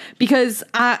fast because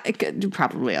I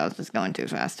was just going too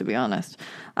fast, to be honest.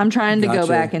 I'm trying to go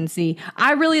back and see.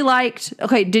 I really liked.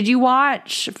 Okay, did you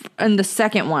watch in the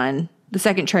second one? The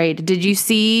second trade. Did you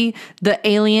see the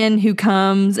alien who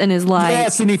comes and is like...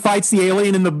 Yes, and he fights the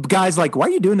alien, and the guy's like, why are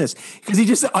you doing this?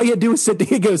 Because all you had to do is sit there.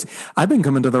 He goes, I've been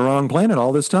coming to the wrong planet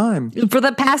all this time. For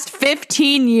the past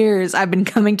 15 years, I've been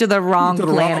coming to the wrong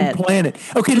planet.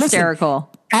 Okay, hysterical.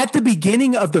 Listen. At the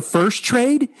beginning of the first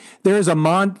trade, there's a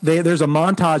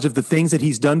montage of the things that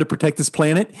he's done to protect this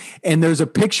planet, and there's a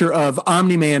picture of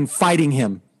Omni-Man fighting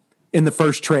him in the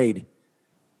first trade.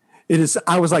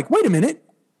 I was like, wait a minute.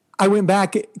 I went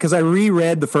back because I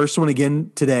reread the first one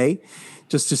again today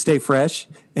just to stay fresh.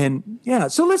 And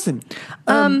so listen.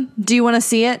 Do you want to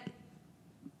see it?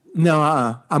 No,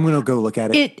 I'm going to go look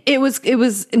at it. It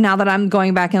was now that I'm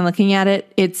going back and looking at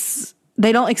it,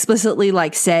 they don't explicitly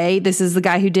say this is the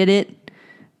guy who did it,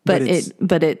 but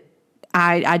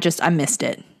I missed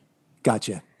it.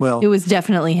 Gotcha. Well, it was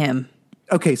definitely him.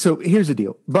 Okay, so here's the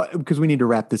deal, but because we need to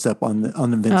wrap this up on the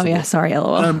Invincible. Oh yeah, sorry,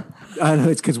 LOL. I know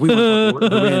it's because we went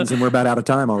the Rens and we're about out of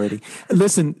time already.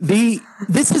 Listen,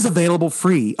 this is available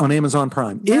free on Amazon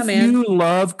Prime. Yeah, you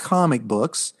love comic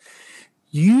books,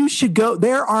 you should go.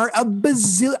 There are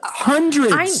hundreds.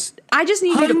 I just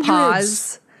need you to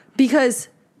pause because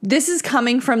this is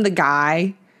coming from the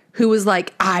guy who was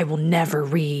like, I will never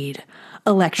read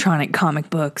electronic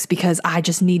comic books because I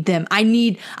just need them. I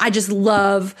just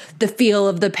love the feel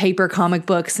of the paper comic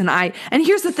books. And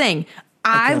here's the thing.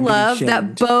 I love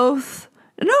that both.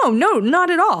 No,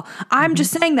 not at all. I'm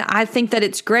just saying that I think that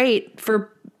it's great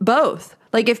for both.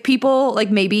 Like if people,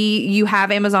 maybe you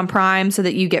have Amazon Prime so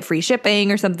that you get free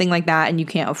shipping or something like that, and you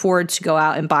can't afford to go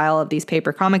out and buy all of these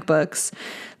paper comic books,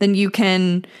 then you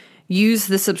can use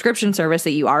the subscription service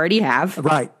that you already have.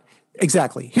 Right.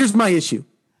 Exactly. Here's my issue.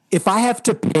 If I have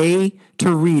to pay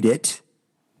to read it,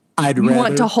 I'd rather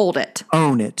want to hold it,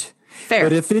 own it. Fair.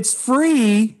 But if it's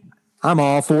free, I'm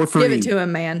all for free. Give it to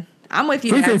him, man. I'm with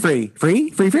you. Free.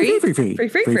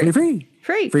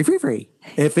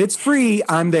 If it's free,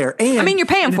 I'm there. And you're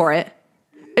paying for it.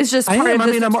 It's just part of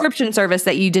the subscription service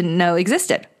that you didn't know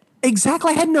existed.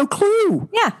 Exactly. I had no clue.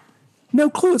 Yeah. No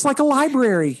clue. It's like a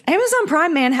library. Amazon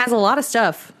Prime, man, has a lot of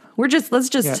stuff.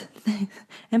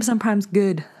 Amazon Prime's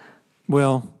good.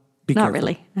 Well, not careful.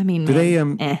 Really.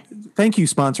 Thank you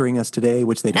sponsoring us today,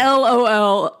 which they don't.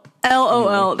 LOL.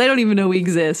 Anyway. They don't even know we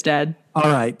exist, Dad. All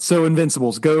right. So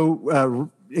Invincibles, go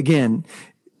again.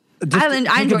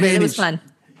 I enjoyed it. It was fun.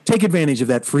 Take advantage of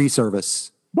that free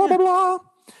service. Blah, blah, blah.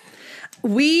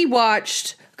 We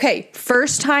watched,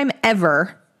 first time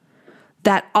ever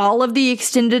that all of the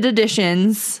extended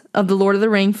editions of the Lord of the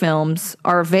Ring films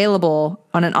are available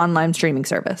on an online streaming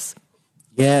service.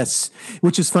 Yes,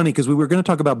 which is funny because we were going to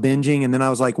talk about binging, and then I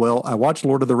was like, well, I watched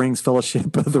Lord of the Rings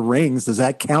Fellowship of the Rings. Does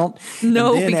that count?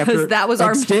 No, because that was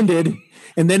our extended.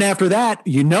 And then after that,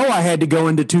 I had to go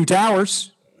into Two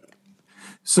Towers.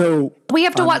 So we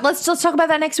have to watch. Let's talk about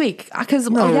that next week. Because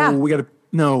we got to.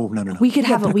 No. We could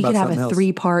have a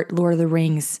 3-part Lord of the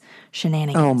Rings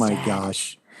shenanigans. Oh my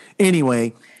gosh.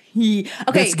 Anyway,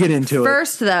 let's get into it.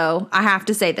 First, though, I have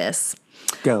to say this.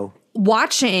 Go.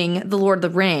 Watching the Lord of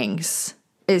the Rings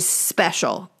is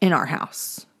special in our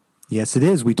house. Yes, it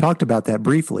is. We talked about that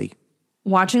briefly.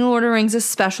 watching The Lord of the Rings is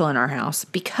special in our house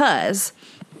because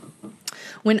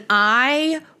when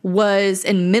I was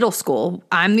in middle school,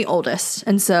 I'm the oldest.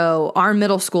 And so our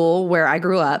middle school, where I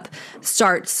grew up,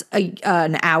 starts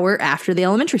an hour after the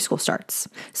elementary school starts.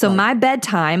 So my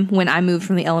bedtime when I moved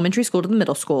from the elementary school to the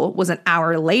middle school was an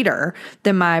hour later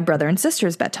than my brother and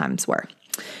sister's bedtimes were.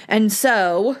 And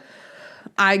so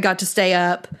I got to stay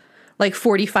up like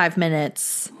 45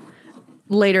 minutes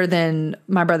later than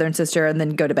my brother and sister and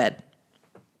then go to bed.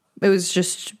 It was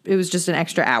just an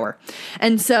extra hour.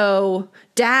 And so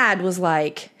Dad was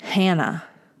like, Hannah,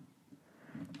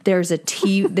 there's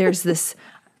this,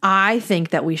 I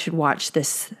think that we should watch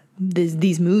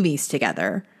these movies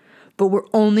together, but we're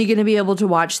only going to be able to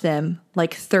watch them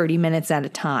like 30 minutes at a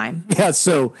time. Yeah.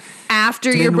 So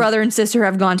after your brother and sister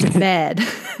have gone to bed.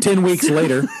 10 weeks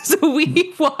later. So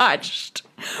we watched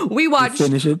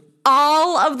finish it.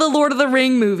 all of the Lord of the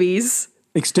Ring movies.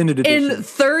 Extended edition. In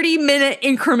 30-minute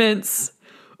increments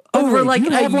over like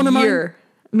a year.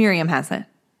 Miriam has it.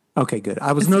 Okay, good.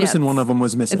 I was noticing one of them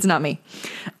was missing. It's not me.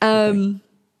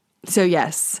 So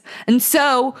yes. And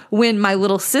so when my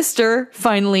little sister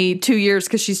finally 2 years,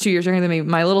 because she's 2 years younger than me,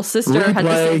 my little sister had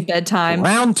the same bedtime.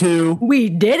 Round 2. We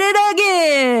did it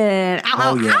again.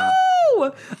 Ow, yeah.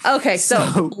 ow. Okay,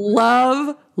 so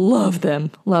love them.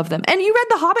 And you read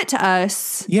The Hobbit to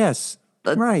us. Yes.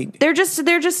 Right. They're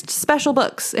just special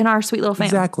books in our sweet little family.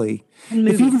 Exactly.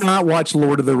 If you've not watched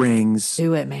Lord of the Rings,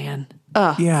 do it, man.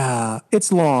 Yeah,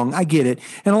 it's long. I get it.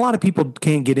 And a lot of people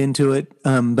can't get into it.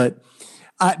 But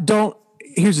I don't.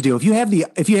 Here's the deal. If you have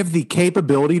the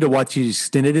capability to watch the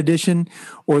extended edition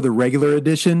or the regular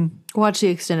edition, watch the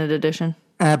extended edition.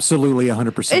 Absolutely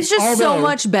 100%. It's just so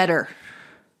much better.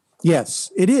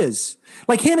 Yes, it is.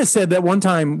 Like Hannah said that one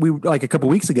time, a couple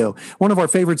weeks ago, one of our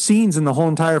favorite scenes in the whole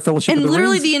entire Fellowship of the Rings. And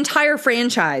literally the entire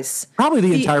franchise. Probably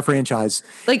the entire franchise.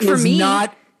 Like for me.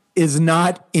 Is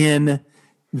not in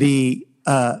the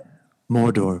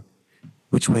Mordor.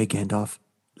 Which way, Gandalf?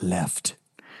 Left.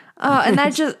 And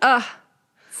that just,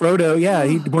 Frodo, yeah,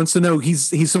 he wants to know.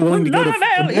 He's so willing to go to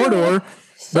Mordor,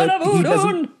 but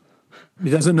he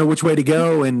doesn't know which way to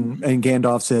go, and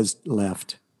Gandalf says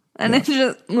left. And it's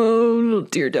just, little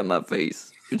tear down my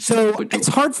face. So it's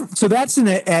hard. So that's an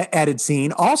added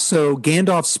scene. Also,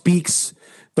 Gandalf speaks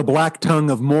the black tongue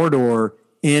of Mordor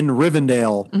in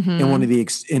Rivendell in one of the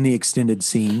extended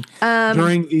scene.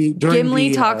 During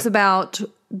Gimli talks about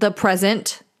the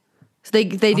present. So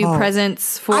they do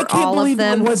presents for all of them. I can't believe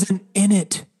that wasn't in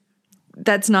it.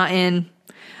 That's not in.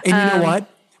 And you know what?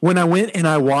 When I went and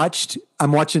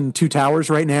I'm watching Two Towers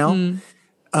right now.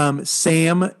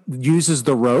 Sam uses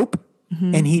the rope,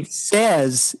 and he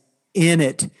says in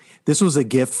it, this was a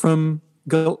gift from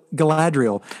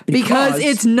Galadriel. Because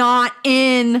it's not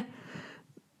in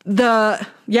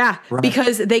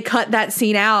because they cut that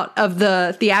scene out of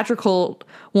the theatrical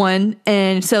one,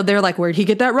 and so they're like, where'd he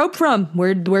get that rope from?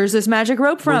 Where's this magic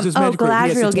rope from?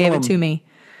 Galadriel gave it to me.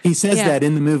 He says that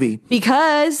in the movie.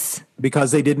 Because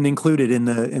they didn't include it in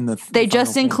the They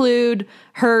just include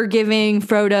her giving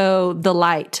Frodo the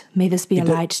light. May this be a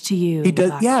light to you. He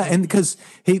does, yeah, and because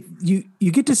you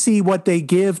get to see what they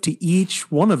give to each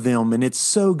one of them, and it's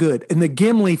so good. And the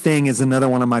Gimli thing is another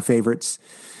one of my favorites.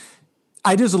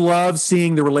 I just love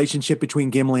seeing the relationship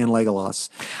between Gimli and Legolas.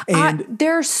 And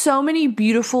there are so many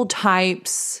beautiful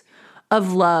types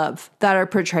of love that are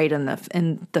portrayed in the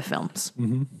films.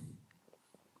 Mm-hmm.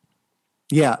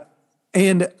 Yeah.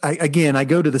 And I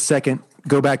go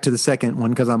back to the second one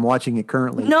because I'm watching it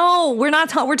currently. No, we're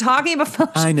not. We're talking about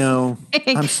Fellowship. I know.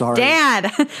 I'm sorry. Dad,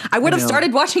 I would have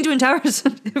started watching Twin Towers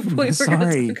if we were sorry.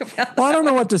 going to talk about Well, I don't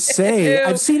know what to say.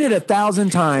 I've seen it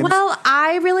 1,000 times. Well,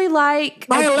 I really like...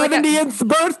 My 11th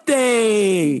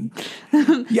birthday!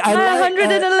 Yeah, my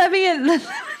 111th.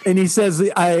 And he says,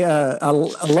 I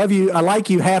love you. I like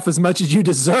you half as much as you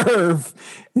deserve.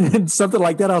 And something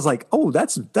like that. I was like, oh,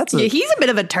 that's he's a bit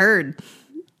of a turd.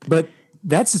 But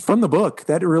that's from the book.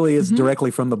 That really is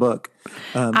directly from the book.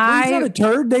 He's not a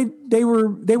turd. They were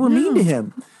mean to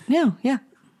him. No, yeah.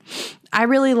 I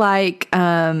really like,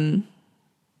 again,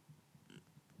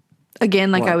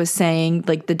 like I was saying,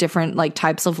 like the different like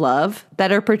types of love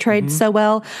that are portrayed so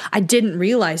well. I didn't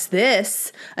realize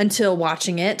this until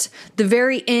watching it. The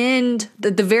very end,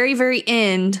 the very, very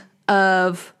end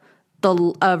of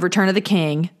Return of the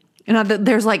King. And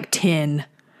there's like 10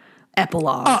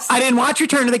 epilogues. Oh, I didn't watch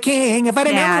Return of the King. If I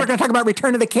didn't know we were going to talk about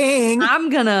Return of the King.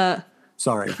 I'm going to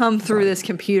come through this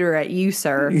computer at you,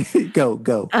 sir. Go.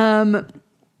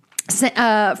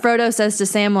 Frodo says to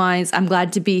Samwise, I'm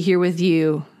glad to be here with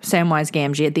you, Samwise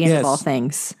Gamgee, at the end of all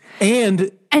things.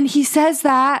 And he says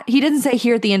that. He doesn't say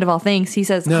here at the end of all things. He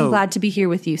says, No. I'm glad to be here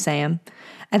with you, Sam.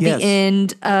 At the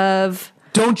end of...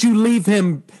 Don't you leave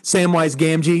him, Samwise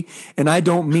Gamgee, and I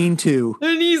don't mean to.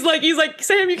 And he's like,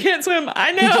 Sam, you can't swim.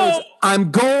 I know. He goes,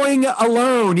 I'm going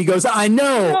alone. He goes, I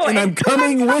know, and I'm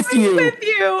coming with you. And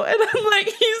I'm like,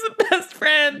 he's the best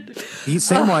friend.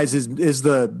 Samwise is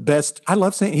the best. I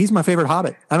love Sam. He's my favorite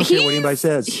Hobbit. I don't care what anybody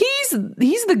says. He's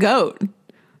the GOAT.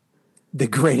 The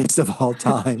greatest of all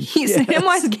time.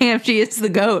 Samwise Gamgee is the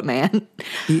GOAT, man.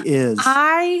 He is.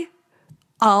 I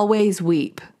always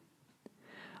weep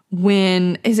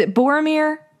when, is it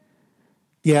Boromir?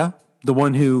 Yeah, the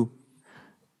one who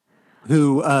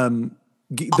the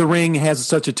ring has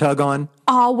such a tug on.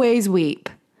 Always weep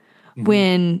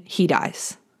when he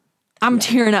dies. I'm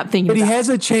tearing up thinking. But he about has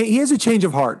a change. He has a change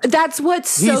of heart. That's what's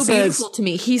so beautiful to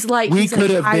me. He's like, we could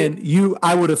have been you.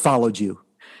 I would have followed you.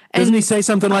 Doesn't he say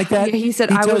something like that? Yeah, he said,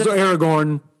 he I tells would have.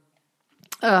 Aragorn,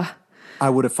 I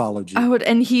would have followed you. I would,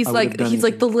 and he's like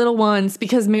the little ones,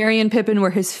 because Merry and Pippin were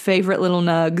his favorite little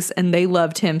nugs, and they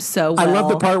loved him so well. I love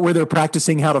the part where they're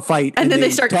practicing how to fight, and then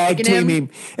they start tag kicking him,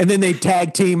 and then they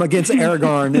tag team against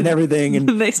Aragorn and everything, and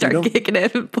they start kicking him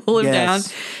and pull him down,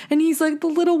 and he's like, the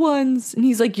little ones, and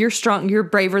he's like, you're strong, you're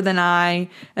braver than I,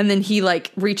 and then he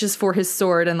like reaches for his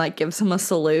sword and like gives him a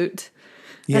salute,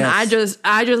 and I just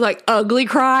like ugly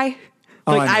cry,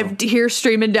 like I have tears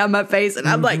streaming down my face, and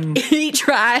I'm like, he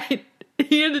tried.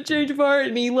 He had a change of heart,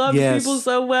 and he loved people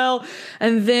so well.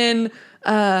 And then,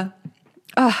 and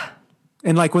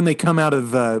like when they come out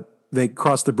of, they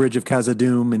cross the bridge of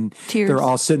Khazad-dûm, and tears. They're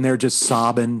all sitting there just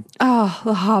sobbing. Oh,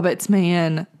 the hobbits,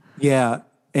 man. Yeah,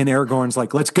 and Aragorn's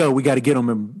like, "Let's go, we got to get them."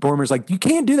 And Boromir's like, "You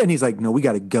can't do that." And he's like, "No, we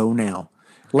got to go now."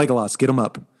 Legolas, get them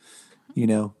up. You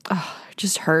know, it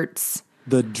just hurts.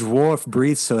 The dwarf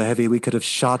breathes so heavy we could have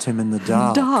shot him in the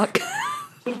dark.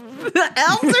 The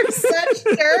elves are such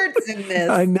turds in this.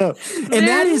 I know, and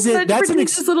that is it. That's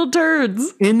little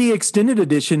turds in the extended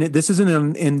edition. This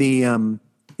isn't in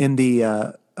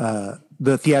the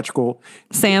theatrical.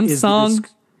 Sam's song,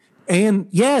 and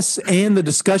the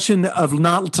discussion of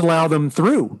not to allow them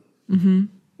through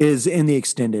is in the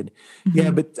extended.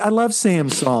 Yeah, but I love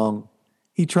Sam's song.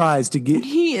 He tries to get.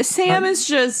 Sam is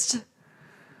just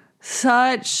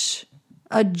such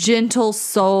a gentle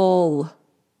soul.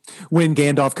 When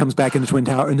Gandalf comes back in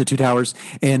the Two Towers,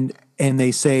 and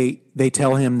they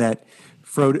tell him that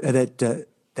Frodo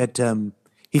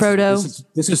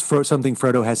this is something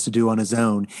Frodo has to do on his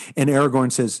own, and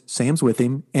Aragorn says Sam's with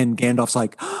him, and Gandalf's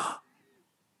like,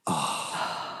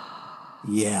 oh,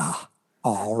 yeah,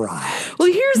 all right.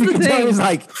 Well, here's the thing: he's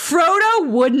like, Frodo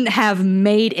wouldn't have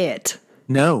made it.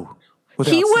 No,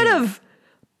 he would have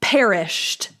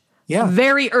perished. Yeah,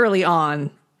 very early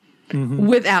on,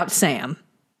 without Sam.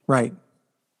 Right.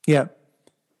 Yeah.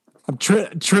 I'm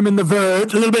trimming the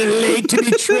verge. A little bit late to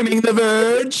be trimming the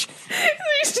verge.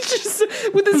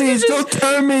 Please don't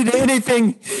turn me to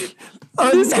anything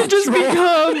unnatural. This could just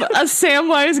become a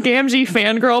Samwise Gamgee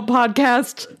fangirl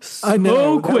podcast I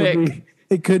know, quick.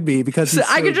 It could be, because he's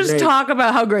I could just talk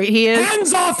about how great he is.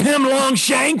 Hands off him,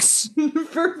 Longshanks!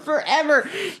 For forever.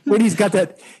 When he's got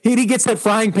that, he gets that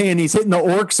frying pan, he's hitting the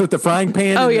orcs with the frying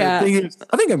pan. Oh, yeah.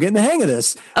 I think I'm getting the hang of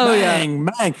this. Oh, bang,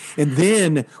 bang. And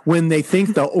then when they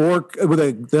think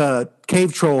the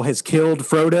cave troll has killed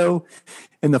Frodo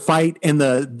in the fight, and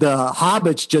the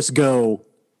hobbits just go,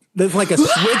 there's like a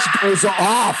switch goes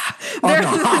off on the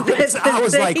hobbits. I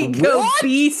was like, what? They go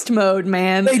beast mode,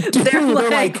 man. They do. They're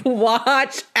like,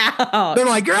 watch out. They're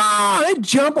like, they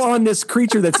jump on this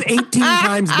creature that's 18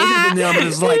 times bigger than them, and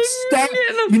is like, stab.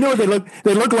 You know, they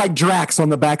look like Drax on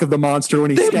the back of the monster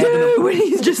when he's stabbing them. When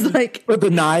he's just like with the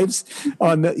knives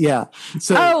on the, yeah.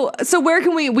 So where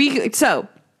can so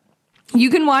you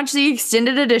can watch the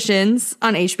extended editions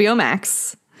on HBO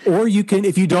Max. Or you can,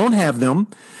 if you don't have them,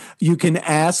 you can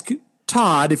ask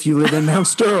Todd, if you live in Mount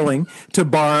Sterling, to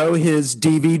borrow his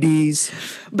DVDs.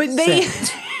 But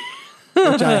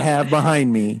which I have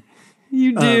behind me.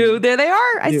 You do. There they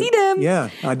are. I see them.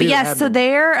 Yeah, I do. But yes, so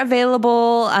they're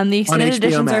available. The extended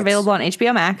editions are available on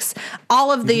HBO Max.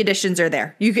 All of the editions are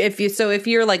there. If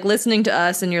you're like listening to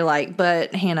us and you're like,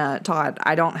 but Hannah, Todd,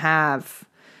 I don't have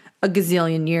a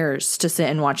gazillion years to sit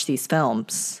and watch these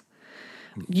films.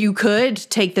 You could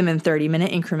take them in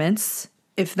 30-minute increments.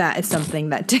 If that is something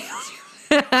that tells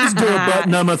you. Just do a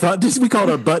butt-numb-a-thon. We call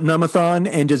it a butt-numb-a-thon,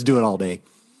 and just do it all day.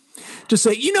 Just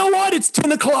say, you know what? It's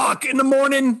 10 o'clock in the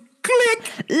morning.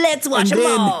 Click. Let's watch them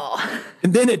all.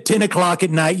 And then at 10 o'clock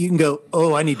at night, you can go,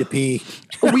 oh, I need to pee.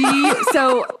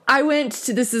 So I went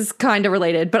to, this is kind of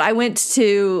related, but I went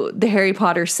to the Harry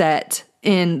Potter set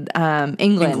in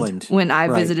England when I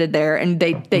visited there, and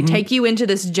they take you into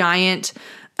this giant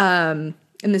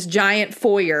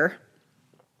foyer.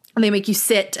 And they make you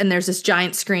sit, and there's this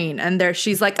giant screen, and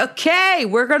she's like, okay,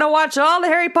 we're going to watch all the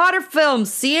Harry Potter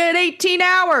films. See you in 18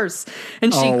 hours.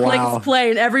 And she clicks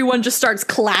play, and everyone just starts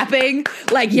clapping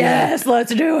like, yes,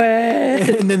 let's do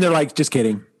it. And then they're like, just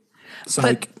kidding.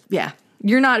 Psych. But,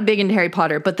 you're not big into Harry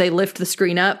Potter, but they lift the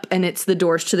screen up, and it's the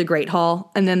doors to the Great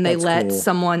Hall. And then they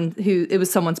someone it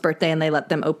was someone's birthday, and they let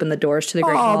them open the doors to the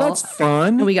Great Hall. Oh, that's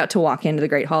fun. And we got to walk into the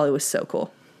Great Hall. It was so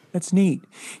cool. That's neat.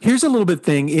 Here's a little bit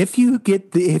thing. If you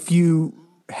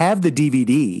have the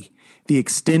DVD, the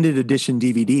extended edition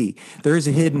DVD, there is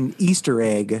a hidden Easter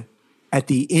egg at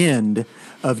the end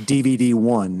of DVD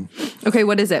 1. Okay,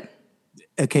 what is it?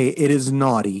 Okay, it is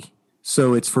naughty.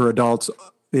 So it's for adults.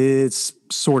 It's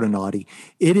sort of naughty.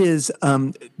 It is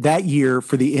that year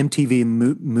for the MTV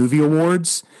Movie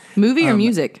Awards. Movie or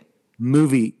music?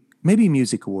 Movie, maybe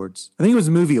Music Awards. I think it was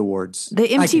Movie Awards. The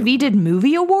MTV did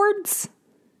Movie Awards?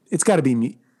 It's got to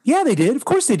be. Yeah, they did. Of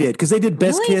course they did, because they did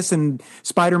Best Kiss and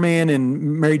Spider-Man and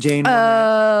Mary Jane.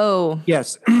 Oh.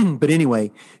 Yes. But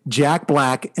anyway, Jack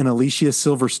Black and Alicia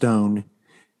Silverstone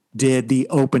did the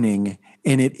opening,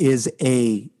 and it is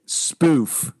a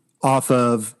spoof off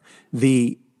of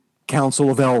the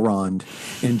Council of Elrond.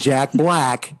 And Jack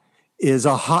Black is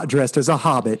dressed as a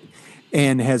hobbit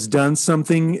and has done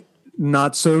something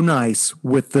not so nice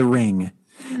with the ring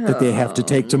that they have to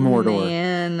take to Mordor.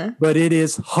 Man. But it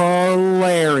is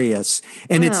hilarious.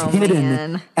 And it's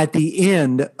hidden at the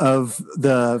end of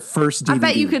the first DVD. I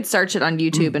bet you could search it on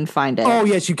YouTube and find it. Oh,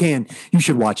 yes, you can. You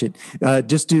should watch it.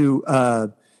 Just do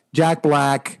Jack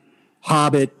Black,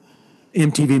 Hobbit,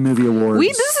 MTV Movie Awards.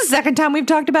 This is the second time we've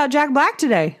talked about Jack Black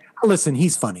today. Listen,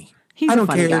 he's funny. He's a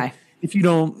funny guy. If you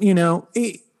don't,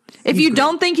 if you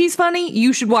don't think he's funny,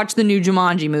 you should watch the new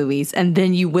Jumanji movies, and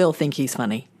then you will think he's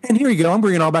funny. And here you go. I'm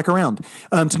bringing it all back around.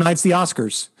 Tonight's the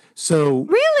Oscars. So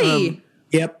really,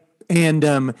 yep.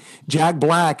 And Jack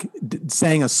Black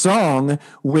sang a song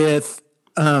with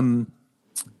Will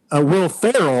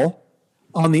Ferrell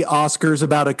on the Oscars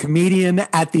about a comedian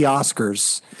at the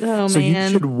Oscars. Oh, so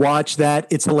man. You should watch that.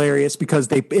 It's hilarious because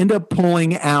they end up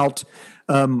pulling out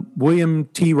William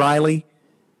T. Riley.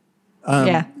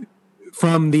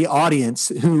 From the audience,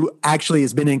 who actually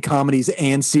has been in comedies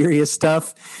and serious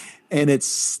stuff. And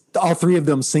it's all three of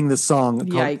them sing this song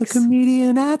called The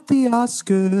Comedian at the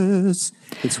Oscars.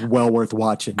 It's well worth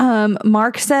watching.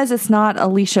 Mark says it's not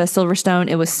Alicia Silverstone.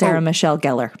 It was Sarah Michelle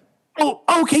Gellar. Oh,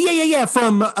 okay. Yeah.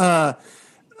 From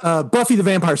Buffy the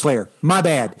Vampire Slayer. My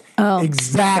bad. Oh,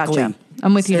 exactly. Gotcha.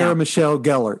 I'm with you now. Sarah Michelle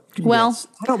Gellar. Well, yes.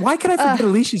 Why could I forget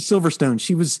Alicia Silverstone?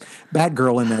 She was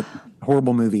Batgirl in that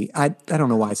horrible movie. I don't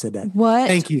know why I said that. What?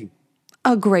 Thank you.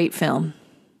 A great film.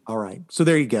 All right. So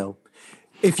there you go.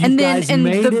 If you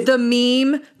the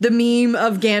meme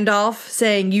of Gandalf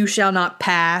saying "You shall not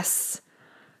pass"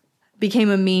 became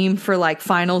a meme for like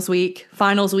finals week.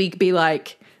 Finals week be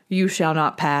like, "You shall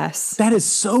not pass." That is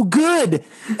so good.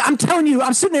 I'm telling you,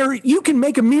 I'm sitting there. You can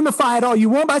make a memeify it all you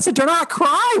want, but I sit there and I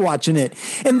cry watching it.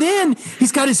 And then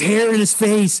he's got his hair in his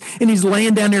face, and he's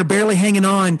laying down there barely hanging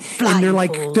on. And they're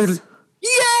like,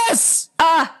 yes!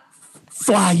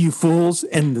 Fly, you fools,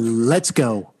 and let's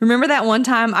go. Remember that one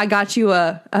time I got you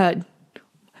another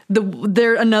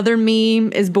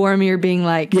meme is Boromir being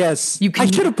like, yes, I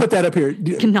should have put that up here.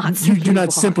 You do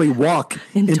not simply walk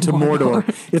into Mordor.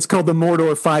 It's called the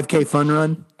Mordor 5K Fun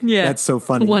Run. Yeah. That's so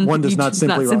funny. One does not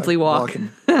simply walk.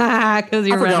 Because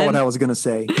you're I forgot running. what I was going to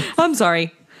say. I'm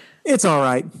sorry. It's all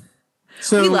right.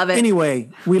 So we love it. Anyway,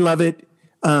 we love it.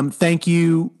 Thank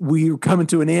you. We're coming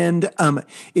to an end.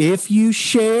 If you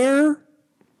share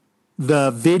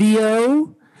the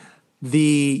video,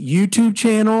 the YouTube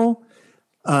channel,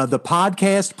 the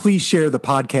podcast, please share the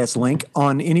podcast link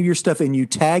on any of your stuff, and you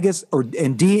tag us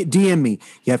and DM me.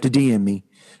 You have to DM me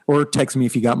or text me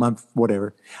if you got my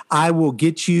whatever. I will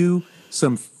get you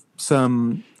some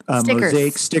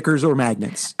Mosaic stickers or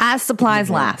magnets as supplies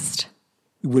last,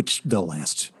 which they'll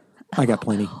last. I got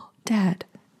plenty. Dad.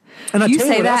 And you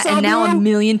say that, and now a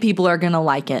million people are going to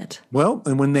like it. Well,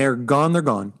 and when they're gone, they're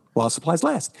gone. While supplies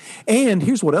last. And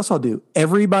here's what else I'll do.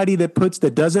 Everybody that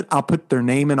does it, I'll put their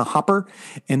name in a hopper,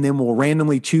 and then we'll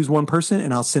randomly choose one person,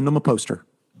 and I'll send them a poster.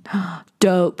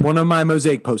 Dope. One of my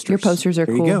Mosaic posters. Your posters are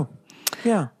cool. There you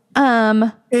go.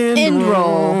 Yeah. End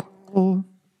roll.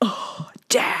 Oh,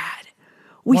 Dad.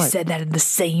 We said that at the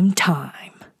same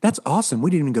time. That's awesome.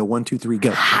 We didn't even go 1, 2, 3,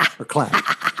 go or clap.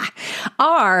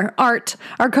 Our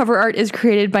cover art is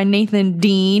created by Nathan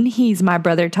Dean. He's my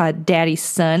brother Todd Daddy's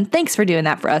son. Thanks for doing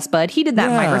that for us, bud. He did that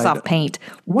in Microsoft Paint.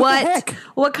 What the heck?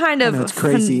 What kind of That's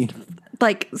crazy.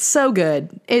 So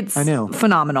good. It's I know.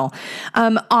 phenomenal.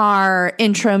 Our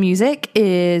intro music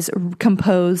is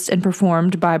composed and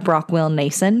performed by Brockwell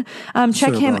Nason.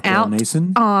 Check him out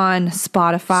Nason. on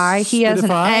Spotify. He has an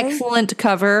excellent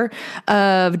cover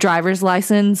of Driver's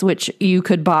License, which you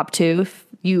could bop to if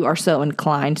you are so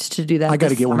inclined to do that. I got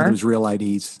to get one of those real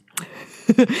IDs.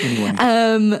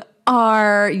 Anyway.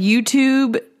 Our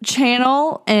YouTube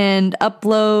channel and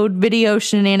upload video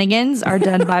shenanigans are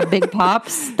done by Big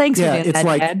Pops. Thanks for doing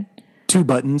that, Dad. 2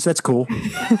 buttons. That's cool.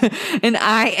 And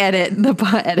I edit and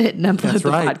upload the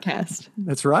podcast.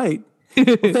 That's right.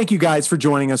 Well, thank you guys for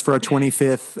joining us for our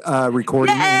 25th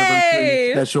recording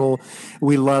anniversary special.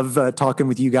 We love talking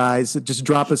with you guys. Just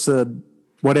drop us a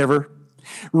whatever.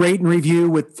 Rate and review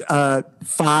with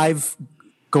 5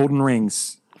 golden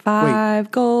rings.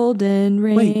 5 golden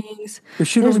rings. Wait, there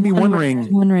should only be one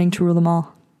ring. One ring to rule them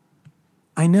all.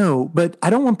 I know, but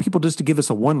I don't want people just to give us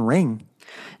a 1 ring.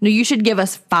 No, you should give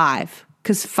us 5.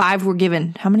 Because 5 were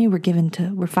given. How many were given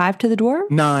to? Were 5 to the dwarf?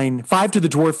 9. 5 to the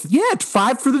dwarf. Yeah,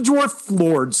 5 for the dwarf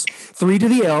lords. 3 to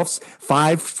the elves.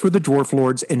 5 for the dwarf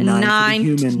lords, and 9 for the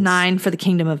humans. 9 for the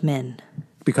kingdom of men.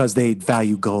 Because they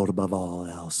value gold above all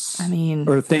else. I mean,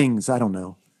 or things. I don't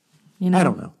know. I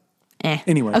don't know.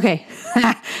 Anyway. Okay.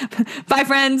 Bye,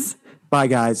 friends. Bye,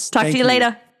 guys. Talk to you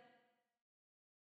later.